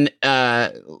 When,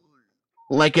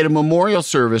 like at a memorial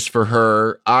service for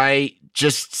her,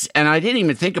 and I didn't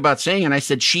even think about saying it. I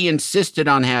said, she insisted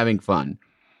on having fun.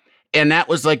 And that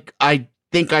was like, I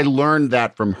think I learned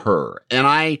that from her. And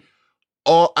I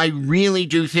really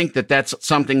do think that that's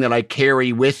something that I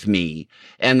carry with me,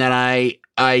 and that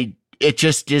it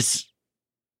just is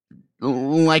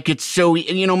like, it's so,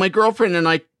 you know, my girlfriend and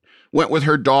I went with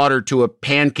her daughter to a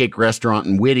pancake restaurant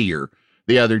in Whittier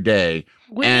the other day.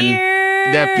 And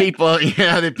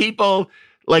the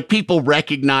people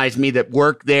recognized me that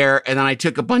worked there. And then I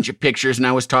took a bunch of pictures and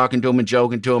I was talking to them and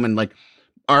joking to them. And like,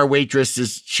 our waitress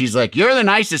she's like, you're the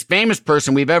nicest famous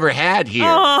person we've ever had here.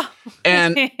 Oh,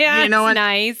 and you know,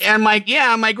 nice. And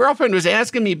my girlfriend was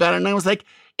asking me about it, and I was like,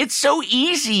 it's so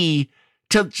easy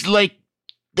to like,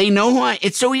 they know who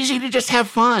it's so easy to just have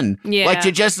fun. Yeah. Like,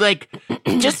 to just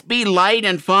just be light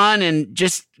and fun, and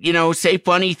just, you know, say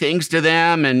funny things to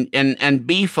them, and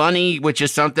be funny, which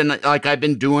is something like I've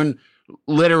been doing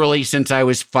literally since I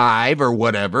was 5 or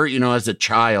whatever, you know, as a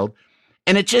child.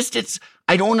 And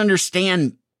I don't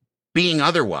understand being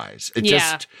otherwise.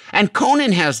 And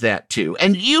Conan has that too.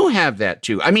 And you have that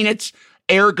too. I mean, it's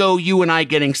ergo you and I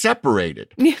getting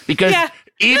separated, because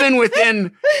even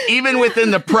within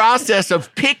the process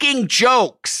of picking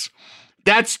jokes,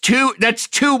 that's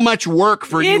too much work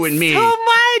for you and me. So much.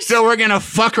 So we're gonna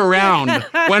fuck around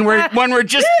when we're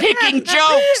just picking jokes.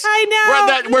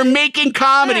 I know. We're making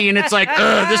comedy, and it's like,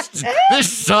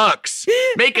 this sucks.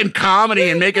 Making comedy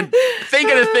and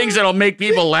thinking of things that'll make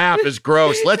people laugh is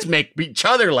gross. Let's make each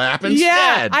other laugh instead.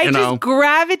 Yeah, I just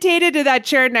gravitated to that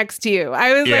chair next to you.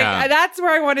 I was like, that's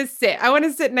where I want to sit. I want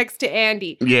to sit next to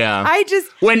Andy. Yeah.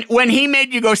 When he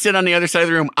made you go sit on the other side of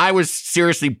the room, I was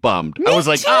seriously bummed. I was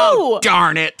like, oh,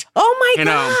 darn it. Oh my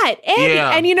God. Andy.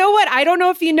 Yeah. And you know what? I don't know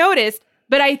if you noticed,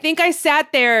 but I think I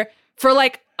sat there for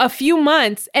like a few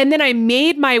months, and then I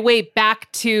made my way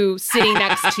back to sitting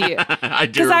next to you.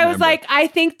 Because I was like, I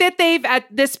think that they've at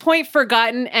this point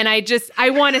forgotten, and I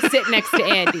want to sit next to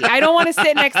Andy. I don't want to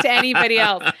sit next to anybody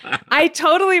else. I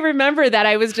totally remember that.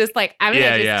 I was just like, I'm going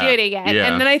to just do it again.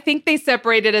 Yeah. And then I think they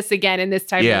separated us again, and this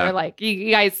time they were like,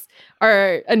 you guys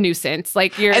are a nuisance.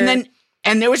 Like, you're...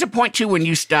 And there was a point, too, when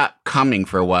you stopped coming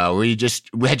for a while, where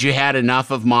had you had enough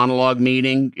of monologue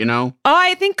meeting, you know? Oh,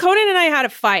 I think Conan and I had a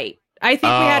fight. I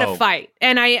think we had a fight.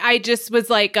 And I just was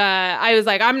like,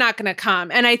 I'm not going to come.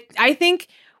 And I think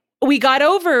we got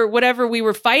over whatever we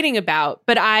were fighting about.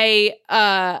 But I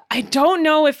don't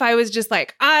know if I was just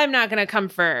like, I'm not going to come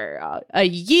for a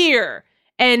year.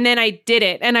 And then I did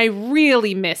it. And I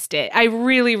really missed it. I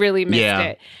really, really missed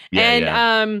it.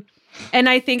 And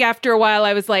I think after a while,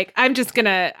 I was like, I'm just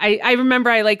gonna, I remember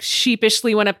I like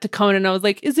sheepishly went up to Conan and I was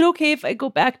like, is it okay if I go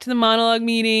back to the monologue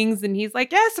meetings? And he's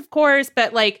like, yes, of course.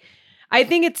 But like, I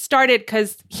think it started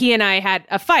because he and I had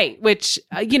a fight, which,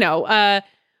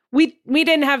 we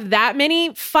didn't have that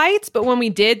many fights, but when we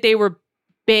did, they were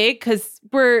big because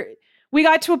we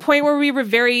got to a point where we were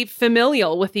very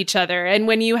familial with each other. And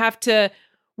when you have to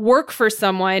work for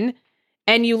someone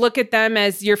and you look at them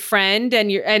as your friend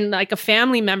and like a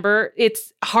family member,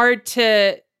 it's hard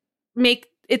to make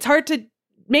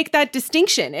that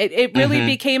distinction. It really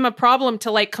became a problem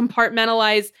to like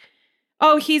compartmentalize,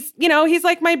 oh, he's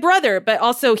like my brother, but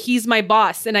also he's my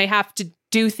boss and I have to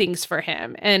do things for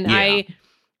him. And I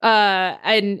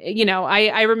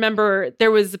remember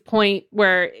there was a point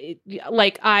where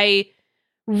I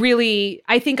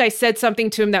think I said something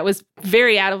to him that was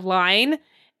very out of line.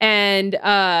 And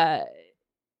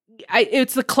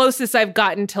it's the closest I've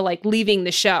gotten to like leaving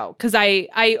the show because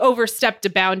I overstepped a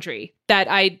boundary that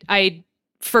I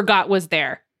forgot was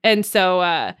there. And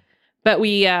so, but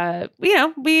we went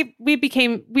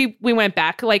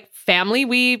back like family.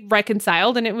 We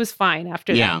reconciled and it was fine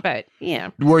after that. But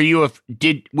were you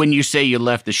when you say you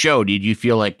left the show, did you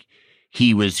feel like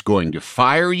he was going to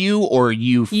fire you, or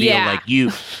you feel like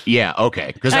you? Yeah,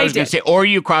 okay. Because I was going to say, or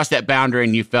you crossed that boundary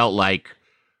and you felt like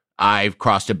I've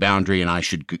crossed a boundary and I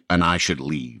should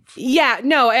leave. Yeah,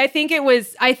 no, I think it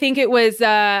was,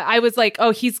 I was like,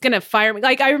 oh, he's going to fire me.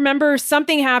 Like, I remember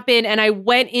something happened and I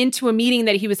went into a meeting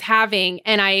that he was having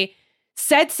and I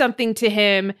said something to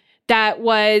him that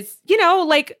was,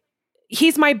 like,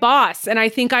 he's my boss. And I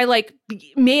think I like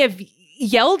may have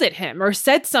yelled at him or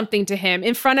said something to him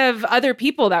in front of other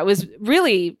people that was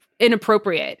really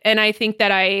inappropriate. And I think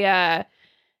that I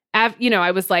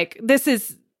was like,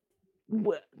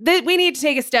 we need to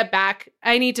take a step back.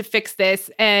 I need to fix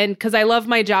this. And because I love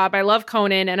my job, I love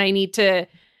Conan, and I need to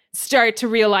start to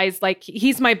realize like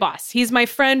he's my boss. He's my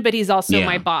friend, but he's also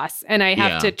my boss. And I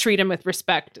have to treat him with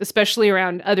respect, especially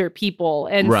around other people.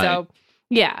 And so,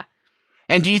 yeah.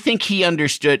 And do you think he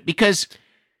understood? Because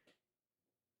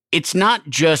it's not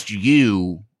just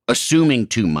you assuming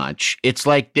too much. It's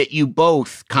like that you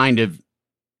both kind of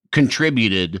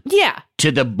contributed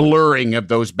to the blurring of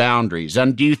those boundaries.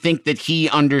 And do you think that he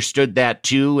understood that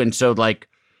too? And so like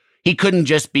he couldn't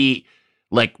just be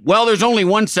like, well, there's only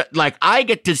one like I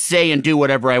get to say and do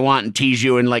whatever I want and tease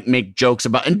you and like make jokes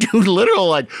about and do literal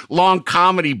like long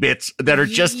comedy bits that are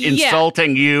just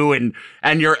insulting you and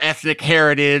your ethnic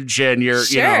heritage and your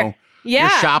your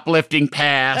shoplifting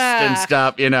past and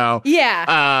stuff,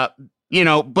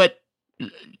 but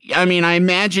I mean, I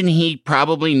imagine he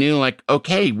probably knew, like,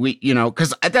 okay,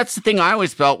 because that's the thing I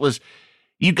always felt was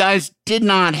you guys did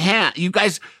not have,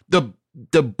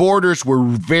 the borders were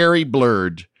very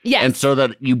blurred. Yes. And so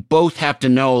that you both have to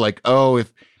know, like, oh,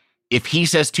 if he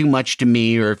says too much to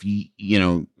me or if he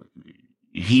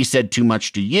said too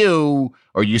much to you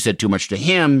or you said too much to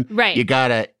him, right?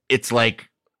 It's like,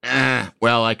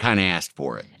 well, I kind of asked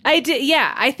for it. I did.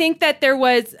 Yeah. I think that there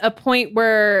was a point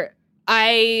where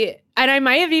I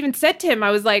might have even said to him, I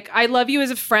was like, I love you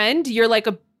as a friend. You're like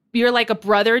a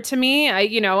brother to me.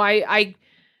 I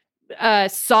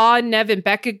saw Nev and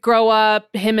Beckett grow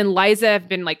up. Him and Liza have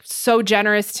been like so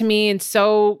generous to me and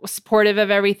so supportive of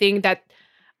everything that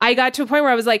I got to a point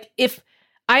where I was like,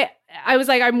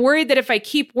 I'm worried that if I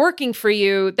keep working for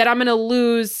you, that I'm going to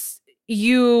lose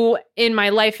you in my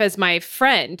life as my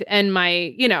friend and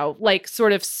my, like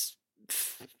sort of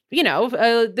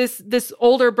this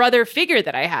older brother figure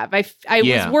that I have. I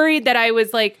was worried that I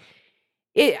was like,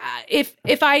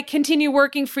 if I continue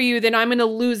working for you, then I'm going to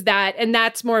lose that. And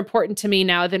that's more important to me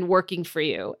now than working for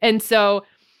you. And so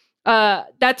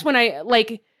that's when I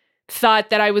like thought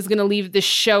that I was going to leave the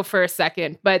show for a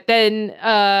second. But then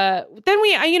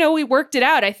we worked it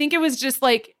out. I think it was just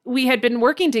like we had been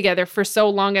working together for so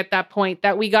long at that point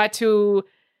that we got to,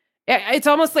 it's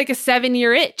almost like a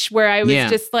 7-year itch where I was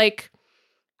just like,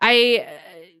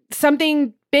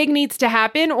 something big needs to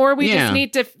happen, or we just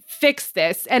need to fix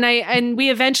this. And we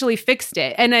eventually fixed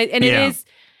it. And it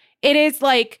is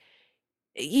like,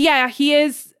 he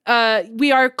is,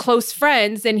 we are close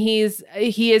friends and he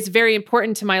is very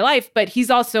important to my life, but he's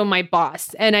also my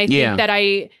boss. And I think that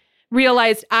I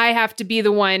realized I have to be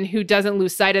the one who doesn't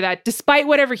lose sight of that, despite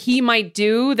whatever he might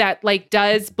do that like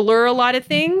does blur a lot of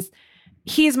things.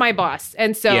 He's my boss.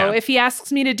 And so if he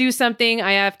asks me to do something,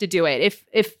 I have to do it.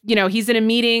 If he's in a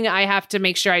meeting, I have to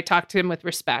make sure I talk to him with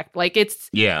respect. Like I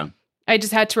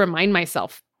just had to remind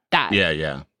myself that.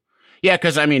 Yeah.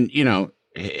 Cause I mean,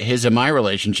 his and my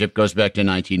relationship goes back to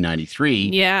 1993.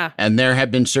 Yeah. And there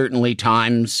have been certainly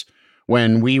times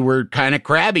when we were kind of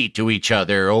crabby to each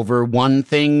other over one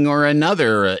thing or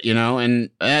another, and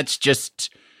that's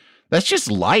just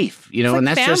life, it's and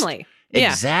like that's family. Just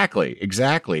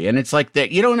Exactly. And it's like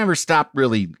that you don't ever stop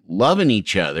really loving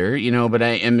each other, but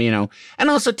I am, and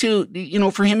also too,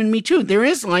 for him and me too, there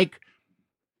is like,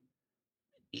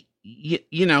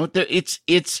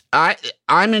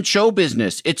 I'm in show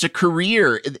business. It's a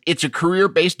career. It's a career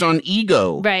based on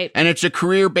ego. Right. And it's a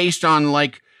career based on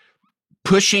like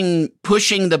pushing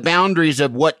the boundaries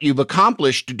of what you've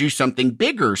accomplished to do something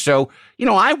bigger. So,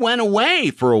 I went away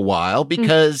for a while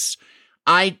because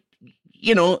I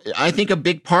think a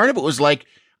big part of it was like,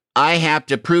 I have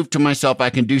to prove to myself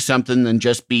I can do something than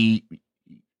just be,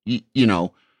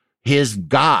 his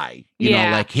guy,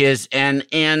 like his, and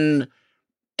then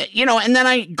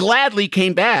I gladly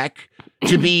came back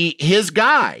to be his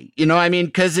guy,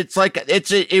 cause it's like, it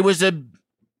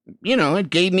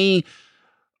gave me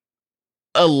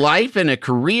a life and a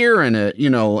career and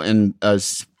and a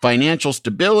financial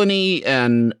stability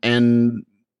and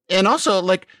also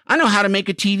like I know how to make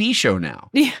a TV show now.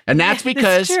 Yeah. And that's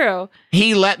because that's true.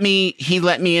 he let me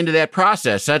into that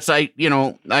process. That's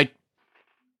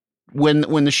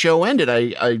when the show ended,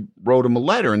 I wrote him a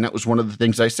letter, and that was one of the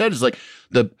things I said is like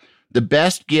the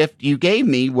best gift you gave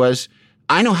me was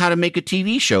I know how to make a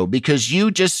TV show because you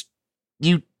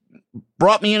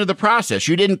brought me into the process.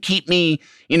 You didn't keep me,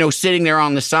 sitting there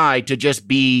on the side to just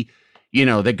be,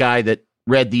 the guy that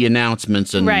read the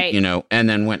announcements and, right. And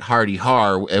then went hardy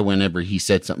har whenever he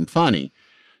said something funny.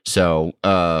 So,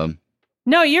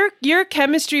 no, your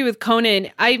chemistry with Conan.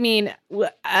 I mean,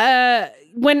 when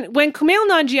Kumail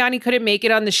Nanjiani couldn't make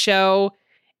it on the show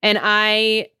and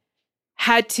I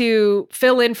had to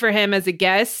fill in for him as a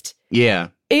guest. Yeah.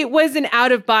 It was an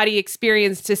out-of-body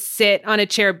experience to sit on a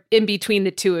chair in between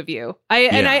the two of you.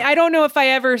 I don't know if I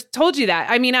ever told you that.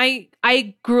 I mean,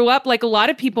 I grew up like a lot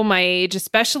of people my age,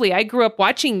 especially. I grew up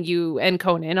watching you and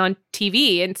Conan on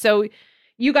TV. And so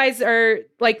you guys are,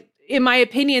 like, in my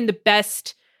opinion, the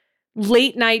best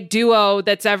late-night duo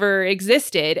that's ever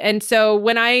existed. And so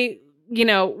when I,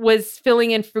 was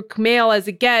filling in for Kumail as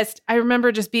a guest, I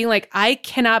remember just being like, I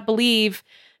cannot believe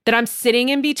that I'm sitting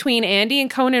in between Andy and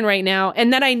Conan right now,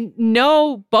 and that I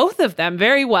know both of them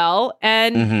very well,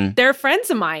 and they're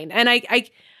friends of mine. And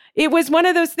it was one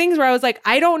of those things where I was like,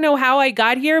 I don't know how I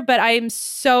got here, but I am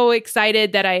so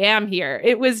excited that I am here.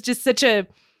 It was just such a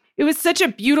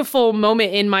beautiful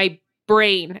moment in my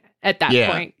brain at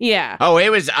that point. Yeah. Oh,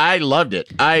 I loved it.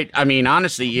 I mean,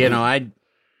 honestly,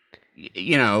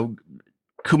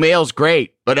 Kumail's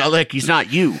great, but like he's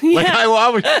not you. Yeah. Like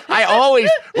I always,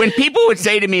 when people would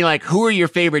say to me like, "Who are your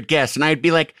favorite guests?" and I'd be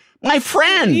like, "My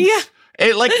friends." Yeah.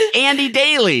 Like Andy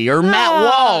Daly or Matt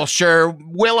Walsh or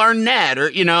Will Arnett or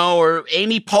or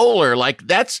Amy Poehler. Like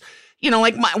that's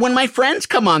like when my friends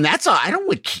come on, that's all. I don't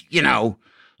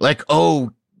like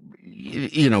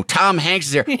Tom Hanks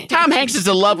is there. Tom Hanks is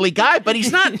a lovely guy, but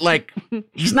he's not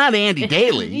Andy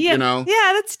Daly, Yeah,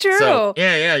 that's true. So,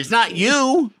 yeah, he's not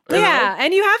you. Yeah,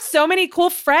 and you have so many cool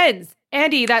friends.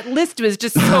 Andy, that list was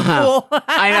just so cool.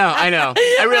 I know.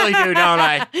 I really do, don't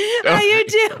I? You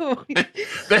do.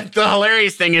 The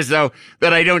hilarious thing is, though,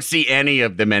 that I don't see any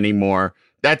of them anymore.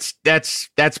 That's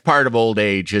part of old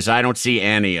age, is I don't see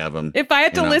any of them. If I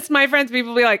had to list my friends,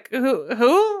 people would be like, who?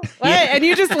 What? Yeah. And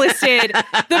you just listed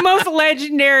the most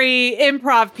legendary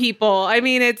improv people. I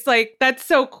mean, it's like, that's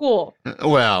so cool.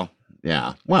 Well,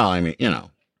 yeah. Well, I mean,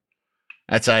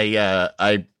 that's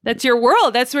that's your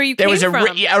world. That's where you came from. There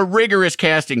was a rigorous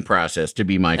casting process to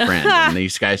be my friend, and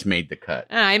these guys made the cut.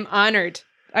 I'm honored.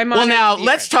 Well, now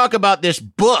let's talk about this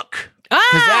book.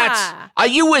 Because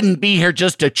that's, you wouldn't be here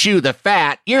just to chew the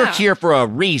fat. You're here for a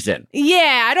reason.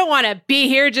 Yeah, I don't want to be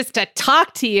here just to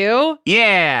talk to you.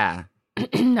 Yeah.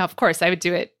 No, of course, I would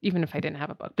do it even if I didn't have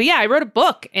a book. But yeah, I wrote a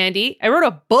book, Andy. I wrote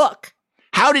a book.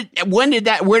 where did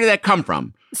that come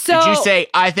from? So, did you say,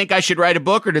 I think I should write a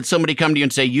book, or did somebody come to you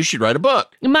and say, you should write a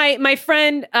book? My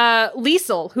friend,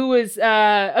 Liesel, who was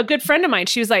a good friend of mine,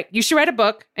 she was like, you should write a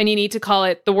book, and you need to call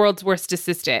it The World's Worst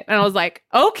Assistant. And I was like,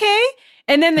 okay.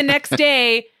 And then the next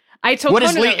day, I told What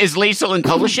is Liesel in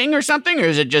publishing or something? Or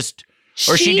is it just,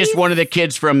 or is she just one of the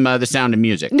kids from The Sound of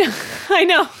Music? No, I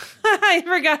know. I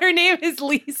forgot her name is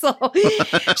Liesel.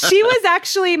 She was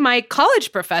actually my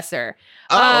college professor.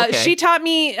 Okay. She taught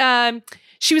me,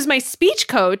 she was my speech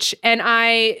coach, and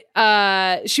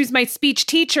she was my speech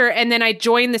teacher, and then I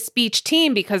joined the speech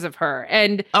team because of her.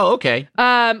 And okay.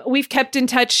 We've kept in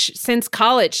touch since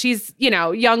college. She's,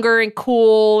 younger and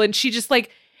cool, and she just like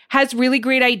has really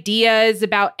great ideas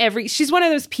about she's one of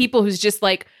those people who's just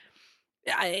like,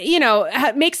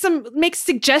 makes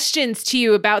suggestions to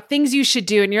you about things you should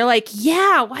do. And you're like,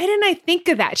 yeah, why didn't I think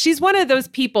of that? She's one of those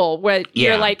people where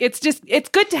you're like, it's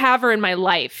good to have her in my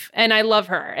life. And I love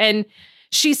her. And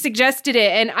she suggested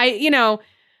it. And I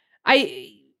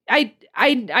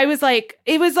was like,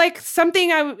 it was like something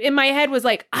in my head was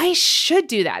like, I should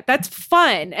do that. That's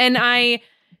fun. And I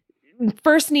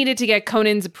first needed to get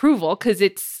Conan's approval because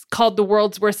it's called The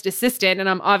World's Worst Assistant. And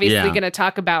I'm obviously going to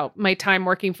talk about my time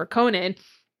working for Conan.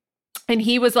 And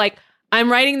he was like,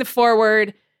 I'm writing the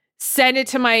foreword, send it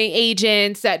to my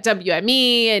agents at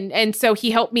WME. And so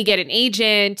he helped me get an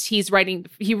agent. He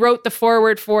wrote the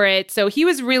foreword for it. So he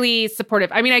was really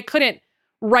supportive. I mean, I couldn't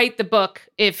write the book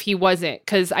if he wasn't,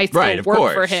 because I still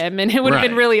work for him. And it would have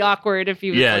been really awkward if he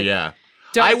was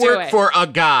I work for a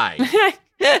guy.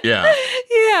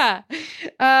 Yeah.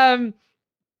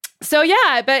 So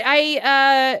yeah, but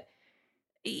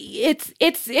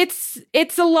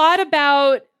it's a lot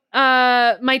about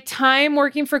my time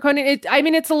working for Conan.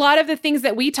 It's a lot of the things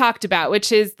that we talked about,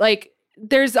 which is like,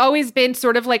 there's always been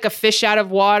sort of like a fish out of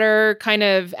water kind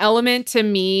of element to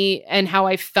me and how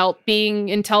I felt being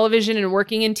in television and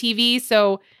working in TV.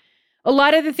 So a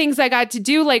lot of the things I got to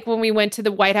do, like when we went to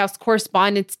the White House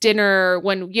Correspondents' Dinner,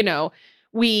 when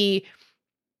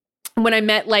I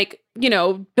met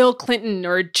Bill Clinton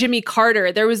or Jimmy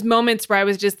Carter, there was moments where I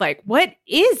was just like, what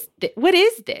is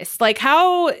this? Like,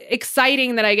 how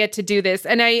exciting that I get to do this.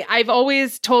 And I've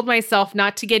always told myself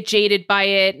not to get jaded by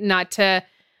it, not to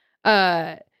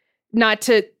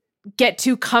get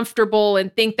too comfortable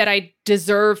and think that I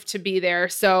deserve to be there.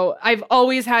 So I've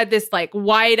always had this like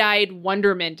wide-eyed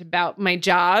wonderment about my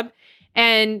job.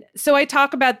 And so I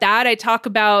talk about that. I talk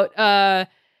about a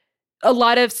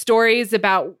lot of stories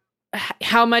about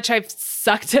how much I've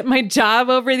sucked at my job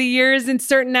over the years in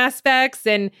certain aspects.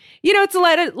 And, it's a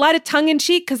lot of tongue in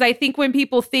cheek, because I think when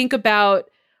people think about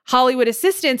Hollywood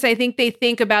assistants, I think they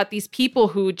think about these people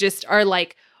who just are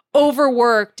like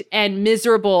overworked and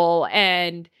miserable,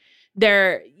 and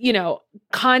they're,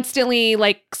 constantly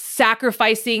like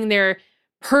sacrificing their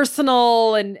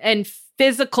personal and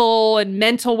physical and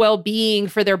mental well-being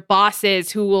for their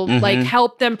bosses, who will like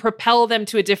help them propel them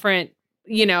to a different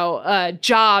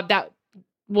job that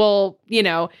will,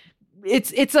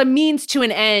 it's a means to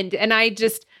an end. And I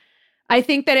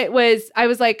think that I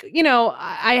was like,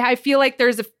 I feel like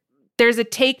there's a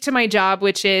take to my job,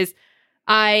 which is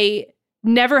I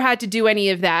never had to do any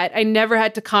of that. I never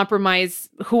had to compromise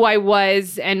who I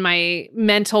was and my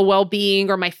mental well-being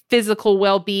or my physical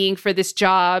well-being for this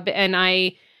job. And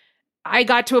I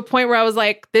got to a point where I was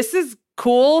like, this is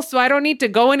cool, so I don't need to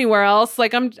go anywhere else.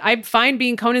 Like I'm fine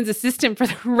being Conan's assistant for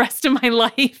the rest of my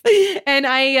life. And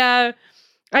I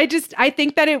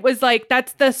think that it was like,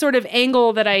 that's the sort of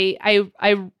angle that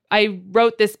I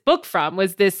wrote this book from,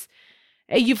 was this.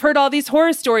 You've heard all these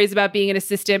horror stories about being an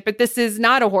assistant, but this is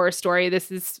not a horror story.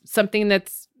 This is something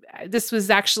this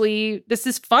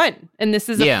is fun, and this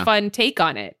is a fun take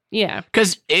on it. Yeah.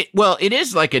 Because it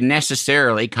is like a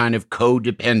necessarily kind of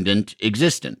codependent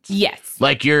existence. Yes.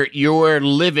 Like you're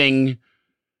living,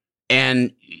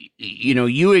 and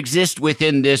you exist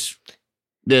within this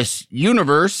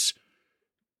universe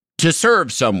to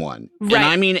serve someone.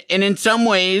 Right. And in some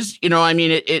ways,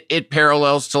 it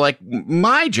parallels to like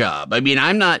my job. I mean,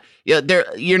 I'm not, there's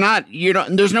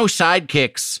no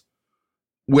sidekicks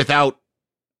without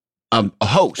a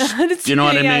host. You know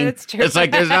what I mean? That's true. It's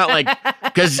like, there's not like,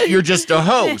 because you're just a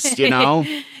host,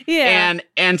 Yeah.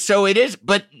 And so it is,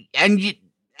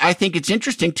 I think it's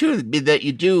interesting too, that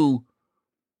you do,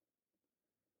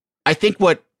 I think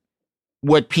what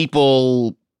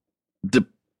people, the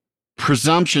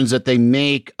presumptions that they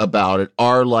make about it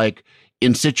are like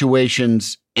in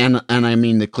situations, and I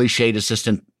mean the cliched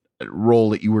assistant role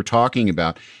that you were talking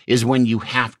about is when you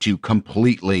have to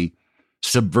completely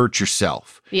subvert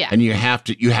yourself. Yeah. And you have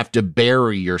to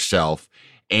bury yourself.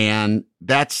 And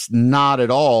that's not at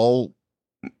all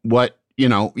what,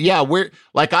 we're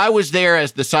like, I was there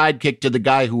as the sidekick to the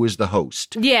guy who was the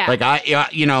host. Yeah. Like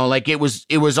it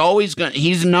was always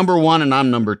he's number one and I'm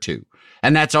number two.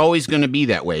 And that's always going to be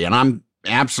that way. And I'm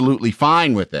absolutely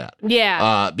fine with that.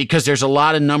 Yeah. Because there's a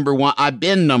lot of number one. I've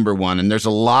been number one, and there's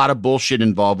a lot of bullshit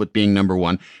involved with being number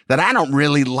one that I don't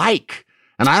really like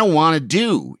and I don't want to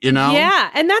do,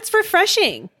 Yeah. And that's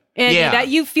refreshing. And that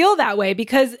you feel that way,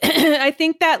 because I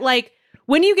think that like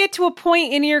when you get to a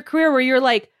point in your career where you're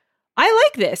like, I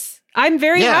like this. I'm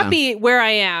very happy where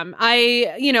I am.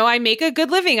 I make a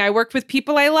good living. I work with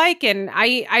people I like, and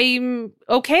I'm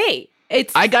okay.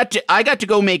 I got to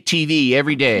go make TV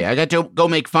every day. I got to go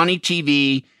make funny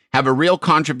TV, have a real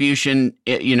contribution,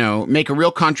 make a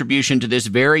real contribution to this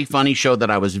very funny show that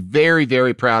I was very,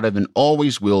 very proud of and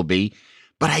always will be.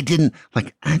 But I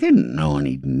didn't know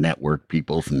any network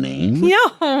people's names. No,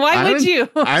 why would you?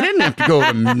 I didn't have to go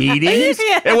to meetings.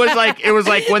 Yeah. It was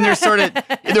like when there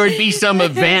would be some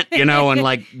event, in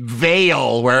like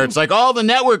Vail, where it's like all the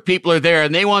network people are there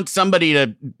and they want somebody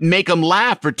to make them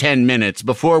laugh for 10 minutes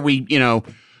before we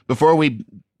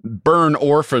burn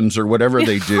orphans or whatever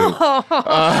they do.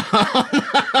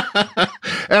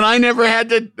 And I never had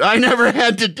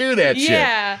to do that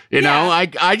shit. You know,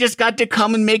 I just got to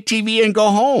come and make TV and go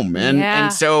home.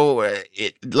 And so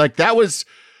that was,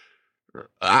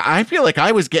 I feel like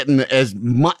I was getting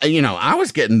I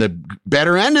was getting the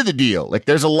better end of the deal. Like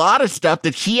there's a lot of stuff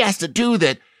that he has to do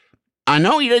that I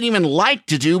know he doesn't even like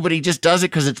to do, but he just does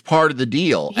it because it's part of the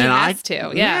deal. He has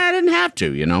to. Yeah, I didn't have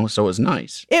to, so it was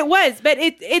nice. It was, but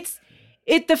it's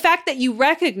the fact that you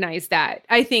recognize that,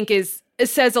 I think, it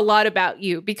says a lot about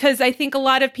you, because I think a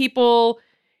lot of people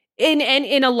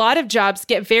in a lot of jobs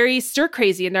get very stir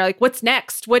crazy, and they're like, "What's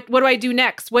next? What do I do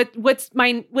next? What's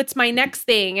my next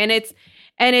thing?" And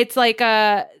it's like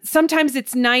sometimes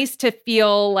it's nice to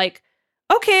feel like,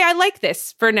 okay, I like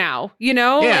this for now,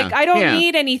 like I don't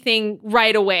need anything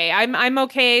right away. I'm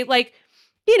okay. Like,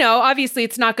 obviously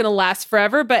it's not going to last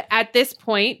forever, but at this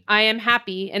point I am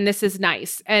happy and this is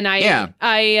nice. And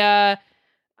I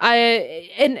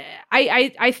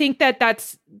think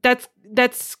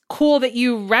that's cool that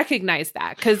you recognize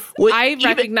that, because I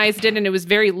recognized it and it was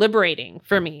very liberating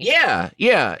for me. Yeah.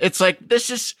 Yeah. It's like,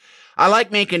 I like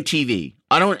making TV.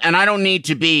 I don't need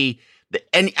to be,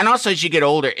 and also as you get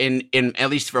older, in at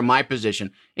least from my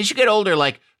position, as you get older,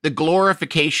 like the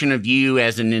glorification of you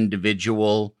as an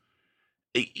individual,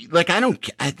 like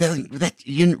that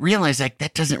you realize like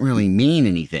that doesn't really mean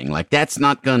anything. Like that's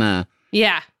not gonna.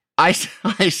 Yeah. I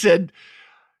said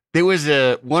there was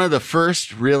one of the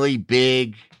first really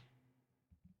big,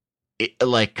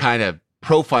 like kind of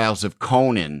profiles of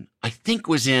Conan, I think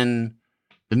was in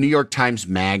the New York Times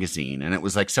Magazine, and it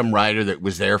was like some writer that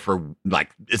was there for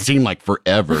like, it seemed like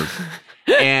forever.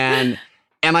 and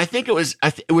I think it was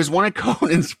one of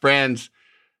Conan's friends,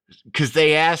 because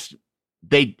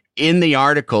in the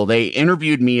article, they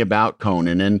interviewed me about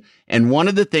Conan. And one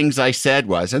of the things I said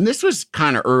was, and this was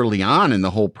kind of early on in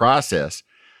the whole process,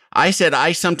 I said,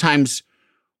 I sometimes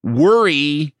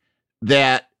worry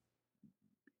that,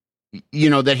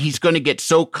 that he's going to get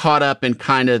so caught up in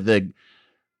kind of the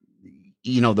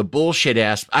bullshit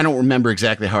I don't remember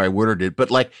exactly how I worded it,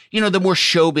 but like, the more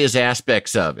showbiz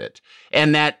aspects of it.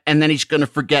 And then he's going to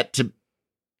forget to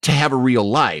have a real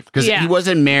life, because he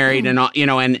wasn't married and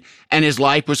his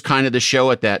life was kind of the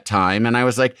show at that time. And I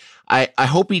was like, I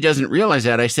hope he doesn't realize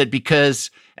that. I said,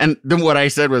 because, and then what I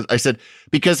said was,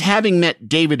 because having met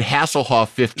David Hasselhoff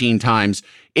 15 times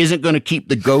isn't going to keep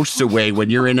the ghosts away when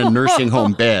you're in a nursing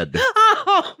home bed.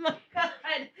 Oh my God.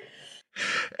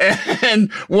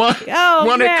 And one of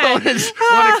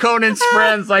Conan's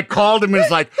friends like called him and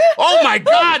was like, "Oh my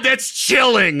God, that's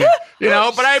chilling," But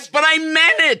I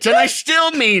meant it, and I still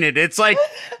mean it. It's like,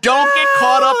 don't get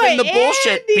caught up in the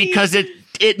bullshit, because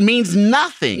it means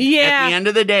nothing at the end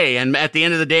of the day. And at the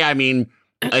end of the day, I mean,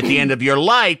 at the end of your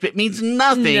life, it means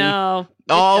nothing. No,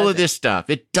 all of this stuff,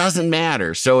 it doesn't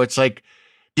matter. So it's like,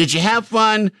 did you have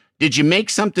fun? Did you make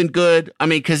something good? I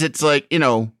mean, because it's like,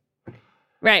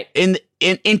 right. In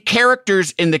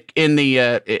Characters in the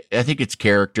I think it's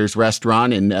Characters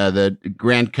restaurant in the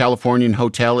Grand Californian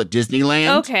Hotel at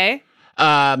Disneyland. Okay.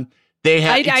 They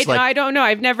have. I don't know.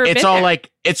 I've never been there.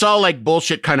 It's all like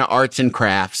bullshit kind of arts and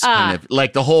crafts. Kind of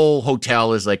like the whole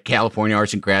hotel is like California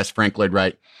Arts and Crafts, Frank Lloyd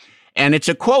Wright. And it's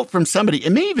a quote from somebody.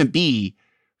 It may even be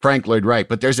Frank Lloyd Wright,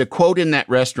 but there's a quote in that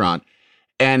restaurant,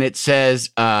 and it says,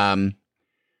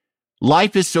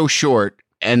 "Life is so short,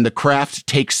 and the craft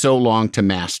takes so long to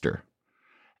master."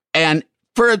 And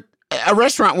for a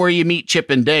restaurant where you meet Chip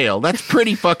and Dale, that's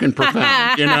pretty fucking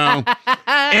profound, And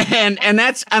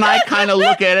I kind of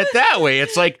look at it that way.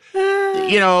 It's like,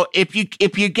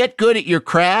 if you get good at your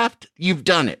craft, you've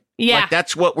done it. Yeah. Like,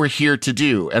 that's what we're here to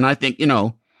do. And I think,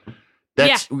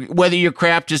 that's whether your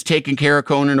craft is taking care of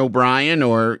Conan O'Brien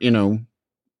or,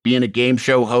 being a game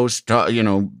show host,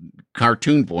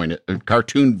 cartoon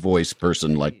voice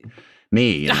person like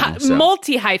me.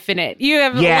 Multi-hyphenate. You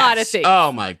have a lot of things.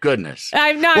 Oh, my goodness.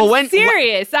 I'm not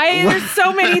serious. There's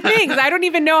so many things. I don't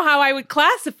even know how I would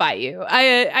classify you.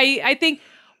 I think,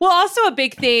 also a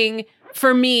big thing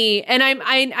for me, and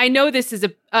I know this is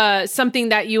something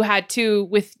that you had too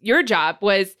with your job,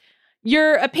 was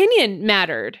your opinion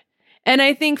mattered. And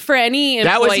I think for any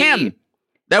employee...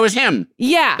 That was him.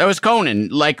 Yeah. That was Conan.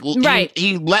 Like, right.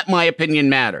 He let my opinion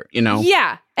matter,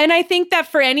 Yeah. And I think that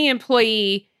for any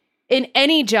employee in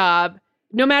any job,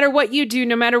 no matter what you do,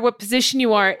 no matter what position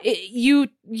you are,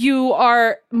 you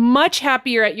are much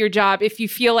happier at your job if you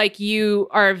feel like you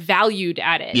are valued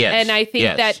at it. Yes. And I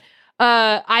think that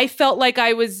I felt like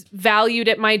I was valued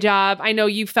at my job. I know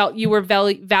you felt you were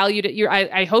valued at your.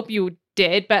 I hope you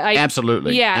did, but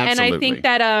absolutely. Yeah, absolutely. And I think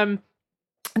that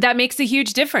that makes a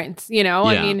huge difference.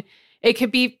 I mean, It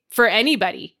could be for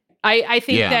anybody. I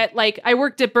think that like I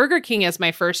worked at Burger King as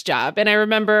my first job, and I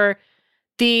remember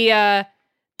the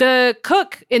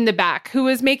cook in the back who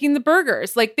was making the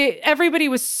burgers. Like everybody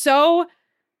was so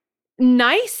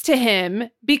nice to him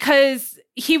because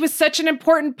he was such an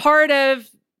important part of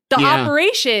the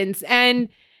operations, and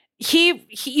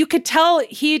you could tell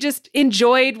he just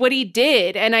enjoyed what he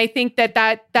did. And I think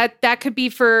that could be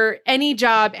for any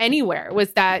job anywhere,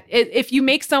 was that if you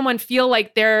make someone feel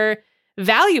like they're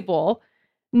valuable,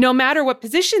 no matter what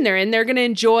position they're in, they're going to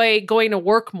enjoy going to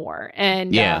work more.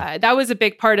 And that was a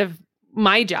big part of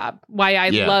my job, why I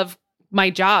love my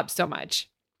job so much.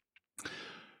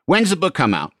 When's the book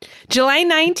come out? July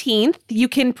 19th. You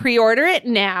can pre-order it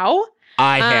now.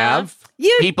 I have.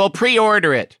 People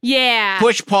pre-order it. Yeah.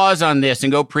 Push pause on this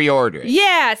and go pre-order it.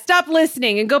 Yeah. Stop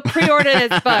listening and go pre-order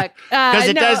this book. Because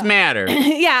it does matter.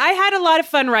 Yeah. I had a lot of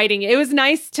fun writing it. It was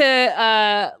nice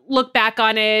to look back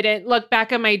on it and look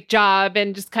back on my job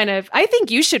and just kind of, I think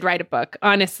you should write a book,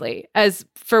 honestly, as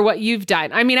for what you've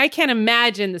done. I mean, I can't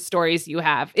imagine the stories you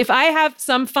have. If I have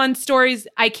some fun stories,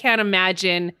 I can't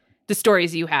imagine the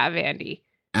stories you have, Andy.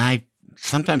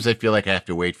 Sometimes I feel like I have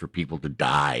to wait for people to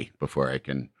die before I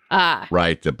can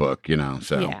write the book,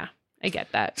 so. Yeah, I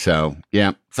get that. So,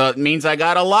 yeah. So it means I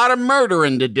got a lot of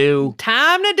murdering to do.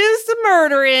 Time to do some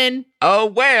murdering. Oh,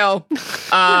 well.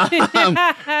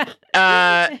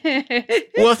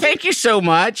 Well, thank you so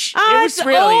much. It was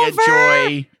really a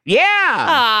joy.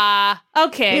 Yeah.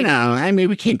 Okay. I mean,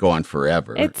 we can't go on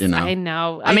forever. I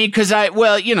know. I mean, because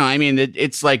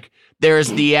it's like, there's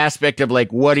the aspect of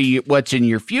like, what's in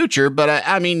your future? But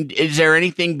I mean, is there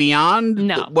anything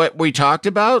beyond what we talked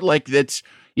about? Like that's,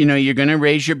 you're going to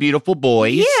raise your beautiful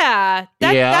boys. Yeah.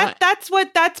 That's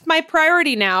my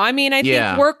priority now. I mean, I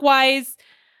think work-wise,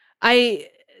 I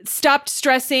stopped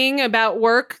stressing about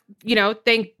work.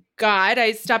 Thank God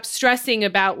I stopped stressing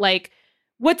about like,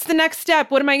 what's the next step?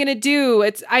 What am I going to do?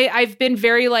 I've been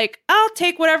very like, I'll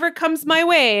take whatever comes my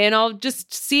way and I'll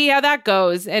just see how that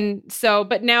goes. And so,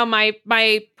 but now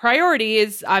my priority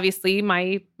is obviously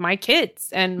my kids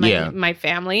and my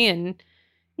family and,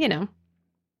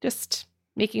 just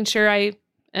making sure I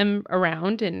am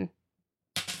around and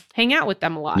hang out with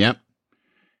them a lot. Yep.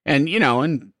 And,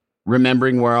 and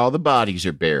remembering where all the bodies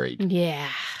are buried. Yeah.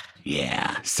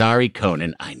 Yeah. Sorry,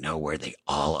 Conan. I know where they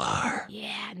all are.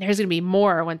 Yeah. And there's going to be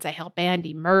more once I help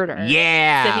Andy murder.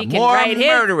 Yeah. So he can more write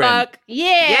murdering. His book.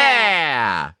 Yeah.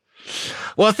 Yeah.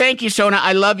 Well, thank you, Sona.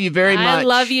 I love you very much. I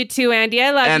love you too, Andy.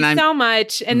 I love you so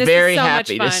much. And this is so much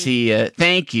fun. Very happy to see you.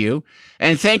 Thank you.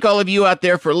 And thank all of you out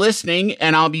there for listening.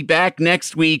 And I'll be back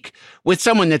next week with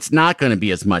someone that's not going to be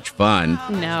as much fun.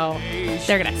 No.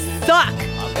 They're going to suck.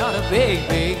 I've got a big,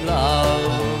 big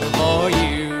love for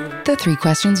you. The Three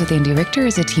Questions with Andy Richter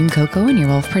is a Team Coco and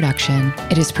Earwolf production.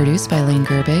 It is produced by Lane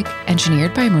Gerbig,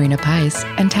 engineered by Marina Pais,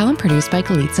 and talent produced by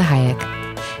Galitza Hayek.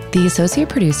 The associate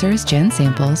producer is Jen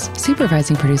Samples,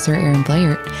 supervising producer Aaron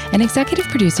Blair, and executive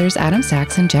producers Adam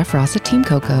Sachs and Jeff Ross at Team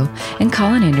Coco, and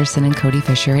Colin Anderson and Cody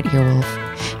Fisher at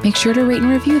Earwolf. Make sure to rate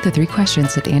and review The Three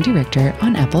Questions with Andy Richter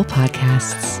on Apple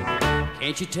Podcasts.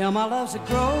 Can't you tell my love's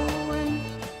a-growing?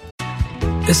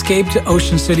 Escape to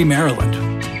Ocean City, Maryland,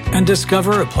 and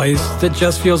discover a place that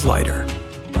just feels lighter,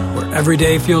 where every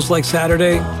day feels like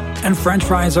Saturday and French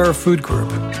fries are a food group,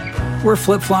 where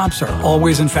flip-flops are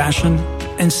always in fashion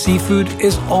and seafood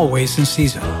is always in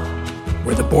season,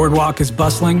 where the boardwalk is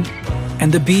bustling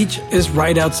and the beach is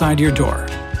right outside your door,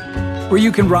 where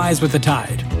you can rise with the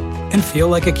tide and feel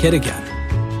like a kid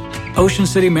again. Ocean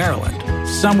City, Maryland,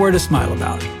 somewhere to smile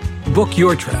about. Book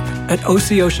your trip at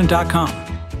OCOcean.com.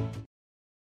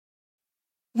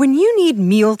 When you need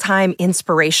mealtime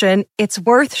inspiration, it's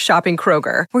worth shopping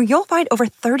Kroger, where you'll find over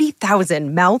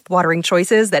 30,000 mouth-watering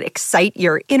choices that excite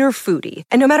your inner foodie.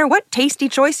 And no matter what tasty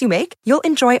choice you make, you'll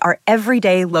enjoy our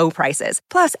everyday low prices,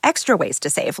 plus extra ways to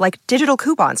save, like digital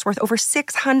coupons worth over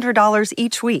 $600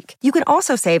 each week. You can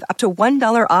also save up to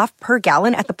 $1 off per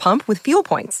gallon at the pump with fuel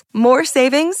points. More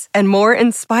savings and more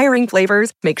inspiring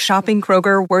flavors make shopping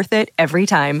Kroger worth it every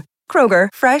time. Kroger,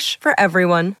 fresh for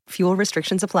everyone. Fuel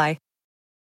restrictions apply.